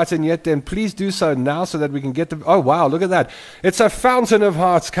share button yet, then please do so now so that we can get the. Oh wow, look at that! It's a fountain of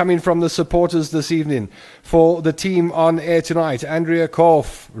hearts coming from the supporters this evening for the team on air tonight. Andrea,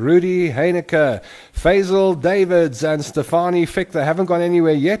 Korff, Rudie Heyneke, Faizel, Davids, and Stefanie Fick. They haven't gone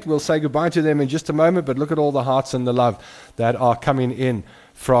anywhere yet. We'll say goodbye to them in just a moment, but look at all the hearts and the love that are coming in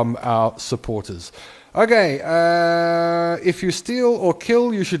from our supporters. Okay, if you steal or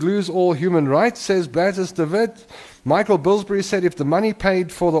kill, you should lose all human rights, says Bertus David. Michael Billsbury said if the money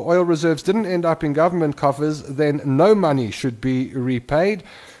paid for the oil reserves didn't end up in government coffers, then no money should be repaid.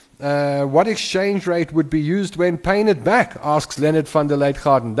 What exchange rate would be used when paying it back, asks Leonard van der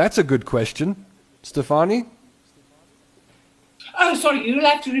Leitgarden. That's a good question. Stefanie? Oh, sorry, you'll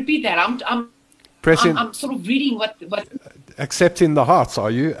have to repeat that. I'm sort of reading what accepting the hearts,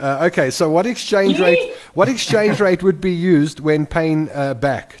 are you? Okay, so what exchange rate would be used when paying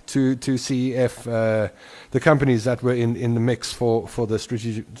back to CEF the companies that were in the mix for the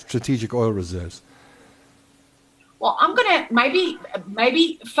strategic oil reserves? Well, I'm gonna maybe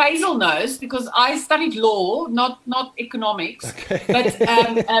Faizel knows because I studied law, not economics. Okay. But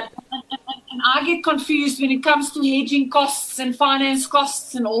and I get confused when it comes to hedging costs and finance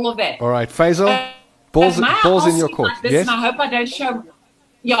costs and all of that. All right, Faizel. Balls in your court. Like this, yes. And I hope I don't show.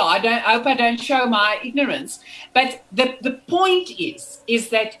 Yeah, I hope I don't show my ignorance. But the point is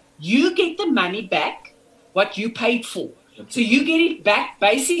that you get the money back, what you paid for. So you get it back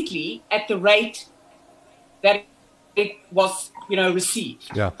basically at the rate that it was,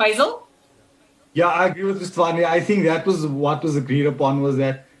 received. Yeah. Faizel? Yeah, I agree with Stefanie. I think that was what was agreed upon, was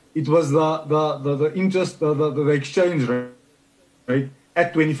that it was the interest, the exchange rate, right?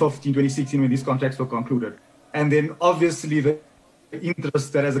 At 2015, 2016, when these contracts were concluded. And then obviously the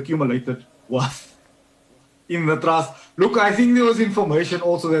interest that has accumulated was in the trust. Look, I think there was information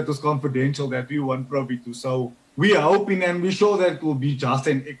also that was confidential that we weren't privy to. So we are hoping and we're sure that it will be just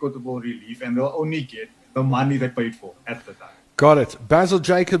an equitable relief and they'll only get the money they paid for at the time. Got it. Basil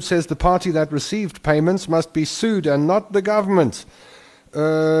Jacob says the party that received payments must be sued and not the government.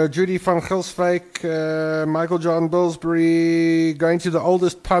 Judy van Gilswyk, Michael John Billsbury, going to the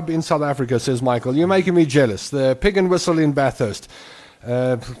oldest pub in South Africa, says Michael. You're making me jealous. The Pig and Whistle in Bathurst.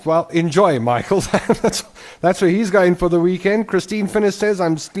 Well, enjoy, Michael. that's where he's going for the weekend. Christine Finnis says,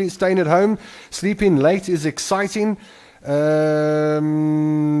 I'm staying at home. Sleeping late is exciting.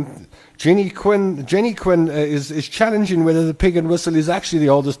 Jenny Quinn is challenging whether the Pig and Whistle is actually the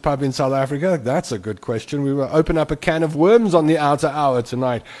oldest pub in South Africa. That's a good question. We will open up a can of worms on the outer hour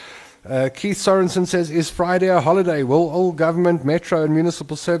tonight. Keith Sorensen says, is Friday a holiday? Will all government, metro and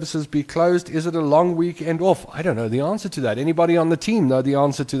municipal services be closed? Is it a long weekend off? I don't know the answer to that. Anybody on the team know the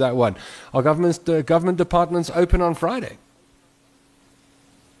answer to that one? Are government departments open on Friday?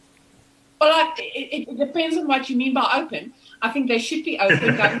 Well, it depends on what you mean by open. I think they should be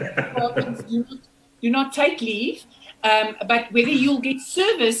open. Government departments do not take leave, but whether you'll get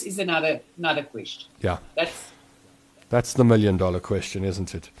service is another question. Yeah, that's the $1 million question,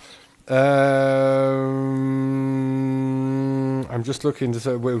 isn't it? I'm just looking to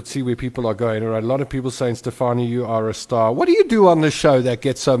see where people are going. All right, a lot of people saying, Stefanie, you are a star. What do you do on the show that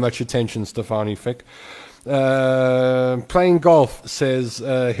gets so much attention, Stefanie Fick? Playing golf, says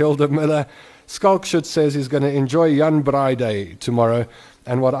Hilda Miller. Skulkshut says he's going to enjoy Jan Braai Day tomorrow.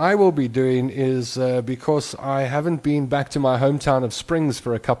 And what I will be doing is, because I haven't been back to my hometown of Springs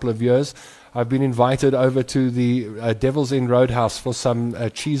for a couple of years, I've been invited over to the Devil's Inn Roadhouse for some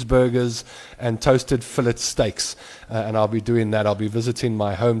cheeseburgers and toasted fillet steaks. And I'll be doing that. I'll be visiting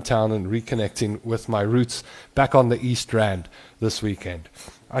my hometown and reconnecting with my roots back on the East Rand this weekend.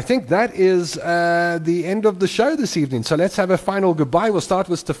 I think that is the end of the show this evening. So let's have a final goodbye. We'll start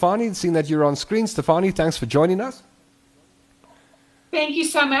with Stefanie, seeing that you're on screen. Stefanie, thanks for joining us. Thank you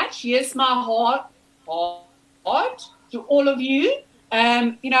so much. Yes, my heart to all of you.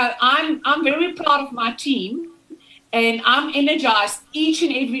 I'm very proud of my team, and I'm energized each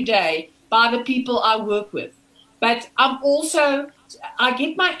and every day by the people I work with. But I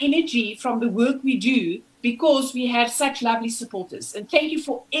get my energy from the work we do because we have such lovely supporters. And thank you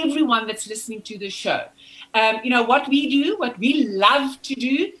for everyone that's listening to the show. What we do, what we love to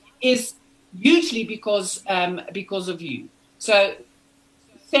do is hugely because of you. So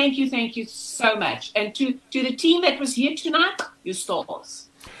thank you so much. And to the team that was here tonight, you're stars.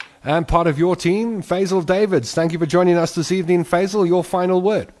 And part of your team, Faizel Davids. Thank you for joining us this evening. Faizel, your final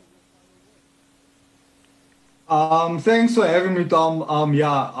word. Thanks for having me, Tom.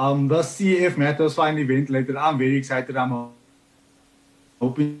 The CF Matters finally ventilated. I'm very excited. I'm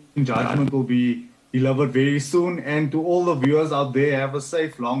hoping judgment will be delivered very soon. And to all the viewers out there, have a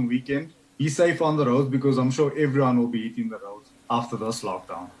safe long weekend. Be safe on the roads, because I'm sure everyone will be hitting the roads after this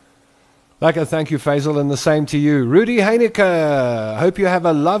lockdown. Lekker, thank you, Faizel, and the same to you. Rudie Heyneke, hope you have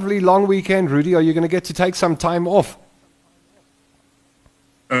a lovely long weekend. Rudie, are you going to get to take some time off?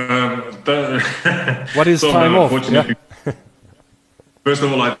 What is time off? Yeah. First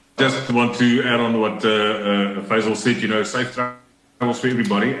of all, I just want to add on what Faizel said, safe travels for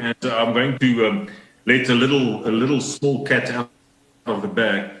everybody. And I'm going to let a little small cat out of the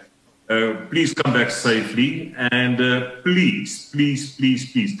bag. Please come back safely, and please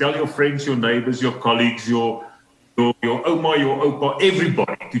tell your friends, your neighbors, your colleagues, your oma, your opa,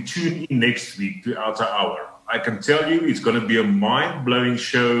 everybody to tune in next week to OUTA Hour. I can tell you it's going to be a mind-blowing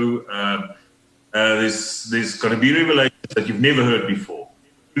show. There's going to be revelations that you've never heard before.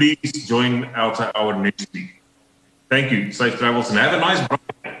 Please join OUTA Hour next week. Thank you. Safe travels, and have a nice break.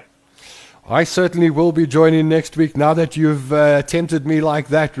 I certainly will be joining next week now that you've tempted me like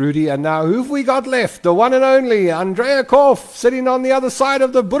that, Rudie. And now, who've we got left? The one and only Andrea Korff, sitting on the other side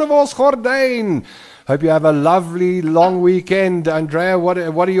of the Boerewors Gordijn. Hope you have a lovely long weekend. Andrea, what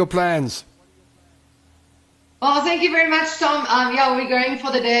are your plans? Well, thank you very much, Tom. Yeah, we're going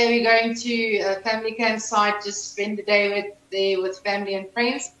for the day. We're going to a family campsite, just spend the day with family and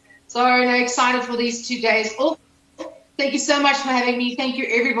friends. So excited for these 2 days off. Thank you so much for having me. Thank you,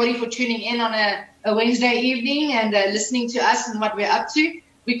 everybody, for tuning in on a Wednesday evening and listening to us and what we're up to.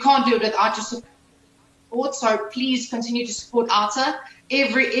 We can't do it without your support, so please continue to support OUTA.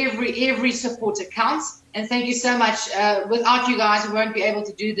 Every supporter counts. And thank you so much. Without you guys, we won't be able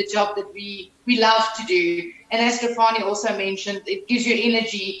to do the job that we love to do. And as Stefanie also mentioned, it gives you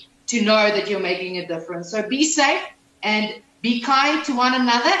energy to know that you're making a difference. So be safe and be kind to one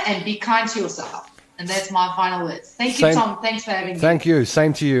another and be kind to yourself. And that's my final words. Thank you, Tom. Thanks for having me. Thank you.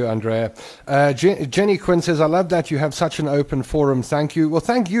 Same to you, Andrea. Jenny Quinn says, I love that you have such an open forum. Thank you. Well,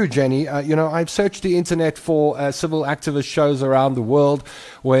 thank you, Jenny. I've searched the internet for civil activist shows around the world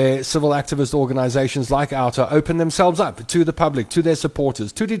where civil activist organizations like OUTA open themselves up to the public, to their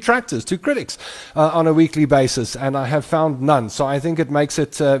supporters, to detractors, to critics on a weekly basis. And I have found none. So I think it makes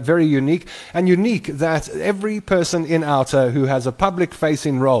it very unique, and unique that every person in OUTA who has a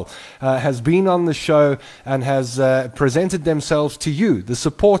public-facing role has been on the show and has presented themselves to you, the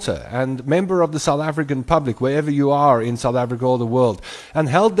supporter and member of the South African public, wherever you are in South Africa or the world, and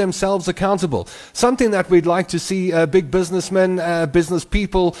held themselves accountable. Something that we'd like to see big businessmen, business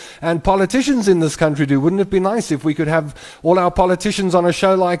people, and politicians in this country do. Wouldn't it be nice if we could have all our politicians on a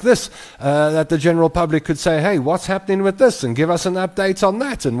show like this, that the general public could say, hey, what's happening with this, and give us an update on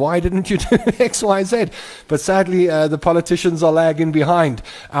that, and why didn't you do X, Y, Z? But sadly, the politicians are lagging behind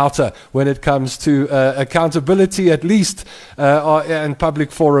OUTA when it comes to accountability, at least, and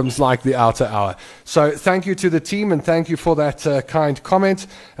public forums like the OUTA Hour. So thank you to the team, and thank you for that kind comment,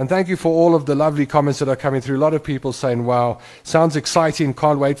 and thank you for all of the lovely comments that are coming through. A lot of people saying, wow, sounds exciting,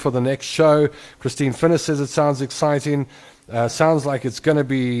 can't wait for the next show. Christine Finnis says it sounds exciting. Sounds like it's going to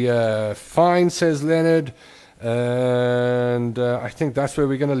be fine, says Leonard. And I think that's where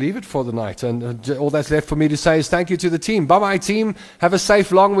we're going to leave it for the night. And all that's left for me to say is thank you to the team. Bye-bye, team. Have a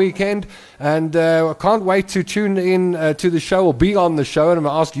safe, long weekend. And I can't wait to tune in to the show, or be on the show. And I'm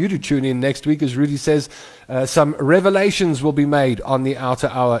going to ask you to tune in next week, as Rudie says. Some revelations will be made on the OUTA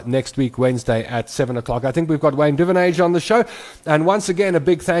Hour next week, Wednesday at 7 o'clock. I think we've got Wayne Duvenage on the show. And once again, a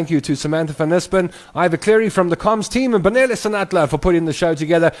big thank you to Samantha van Nispen, Ivor Cleary from the comms team, and Benele Sanatla for putting the show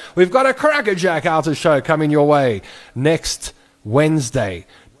together. We've got a crackerjack OUTA show coming your way next Wednesday.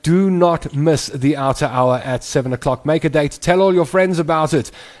 Do not miss the OUTA Hour at 7 o'clock. Make a date. Tell all your friends about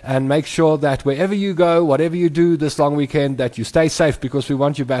it. And make sure that wherever you go, whatever you do this long weekend, that you stay safe, because we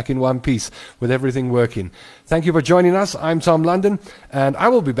want you back in one piece with everything working. Thank you for joining us. I'm Tom London, and I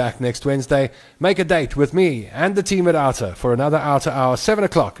will be back next Wednesday. Make a date with me and the team at OUTA for another OUTA Hour, 7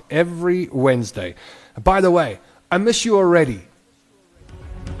 o'clock every Wednesday. By the way, I miss you already.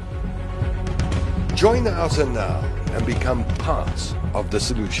 Join OUTA now and become part of the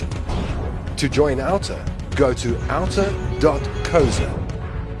solution. To join OUTA, go to outa.coza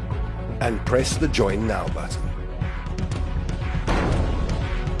and press the Join Now button.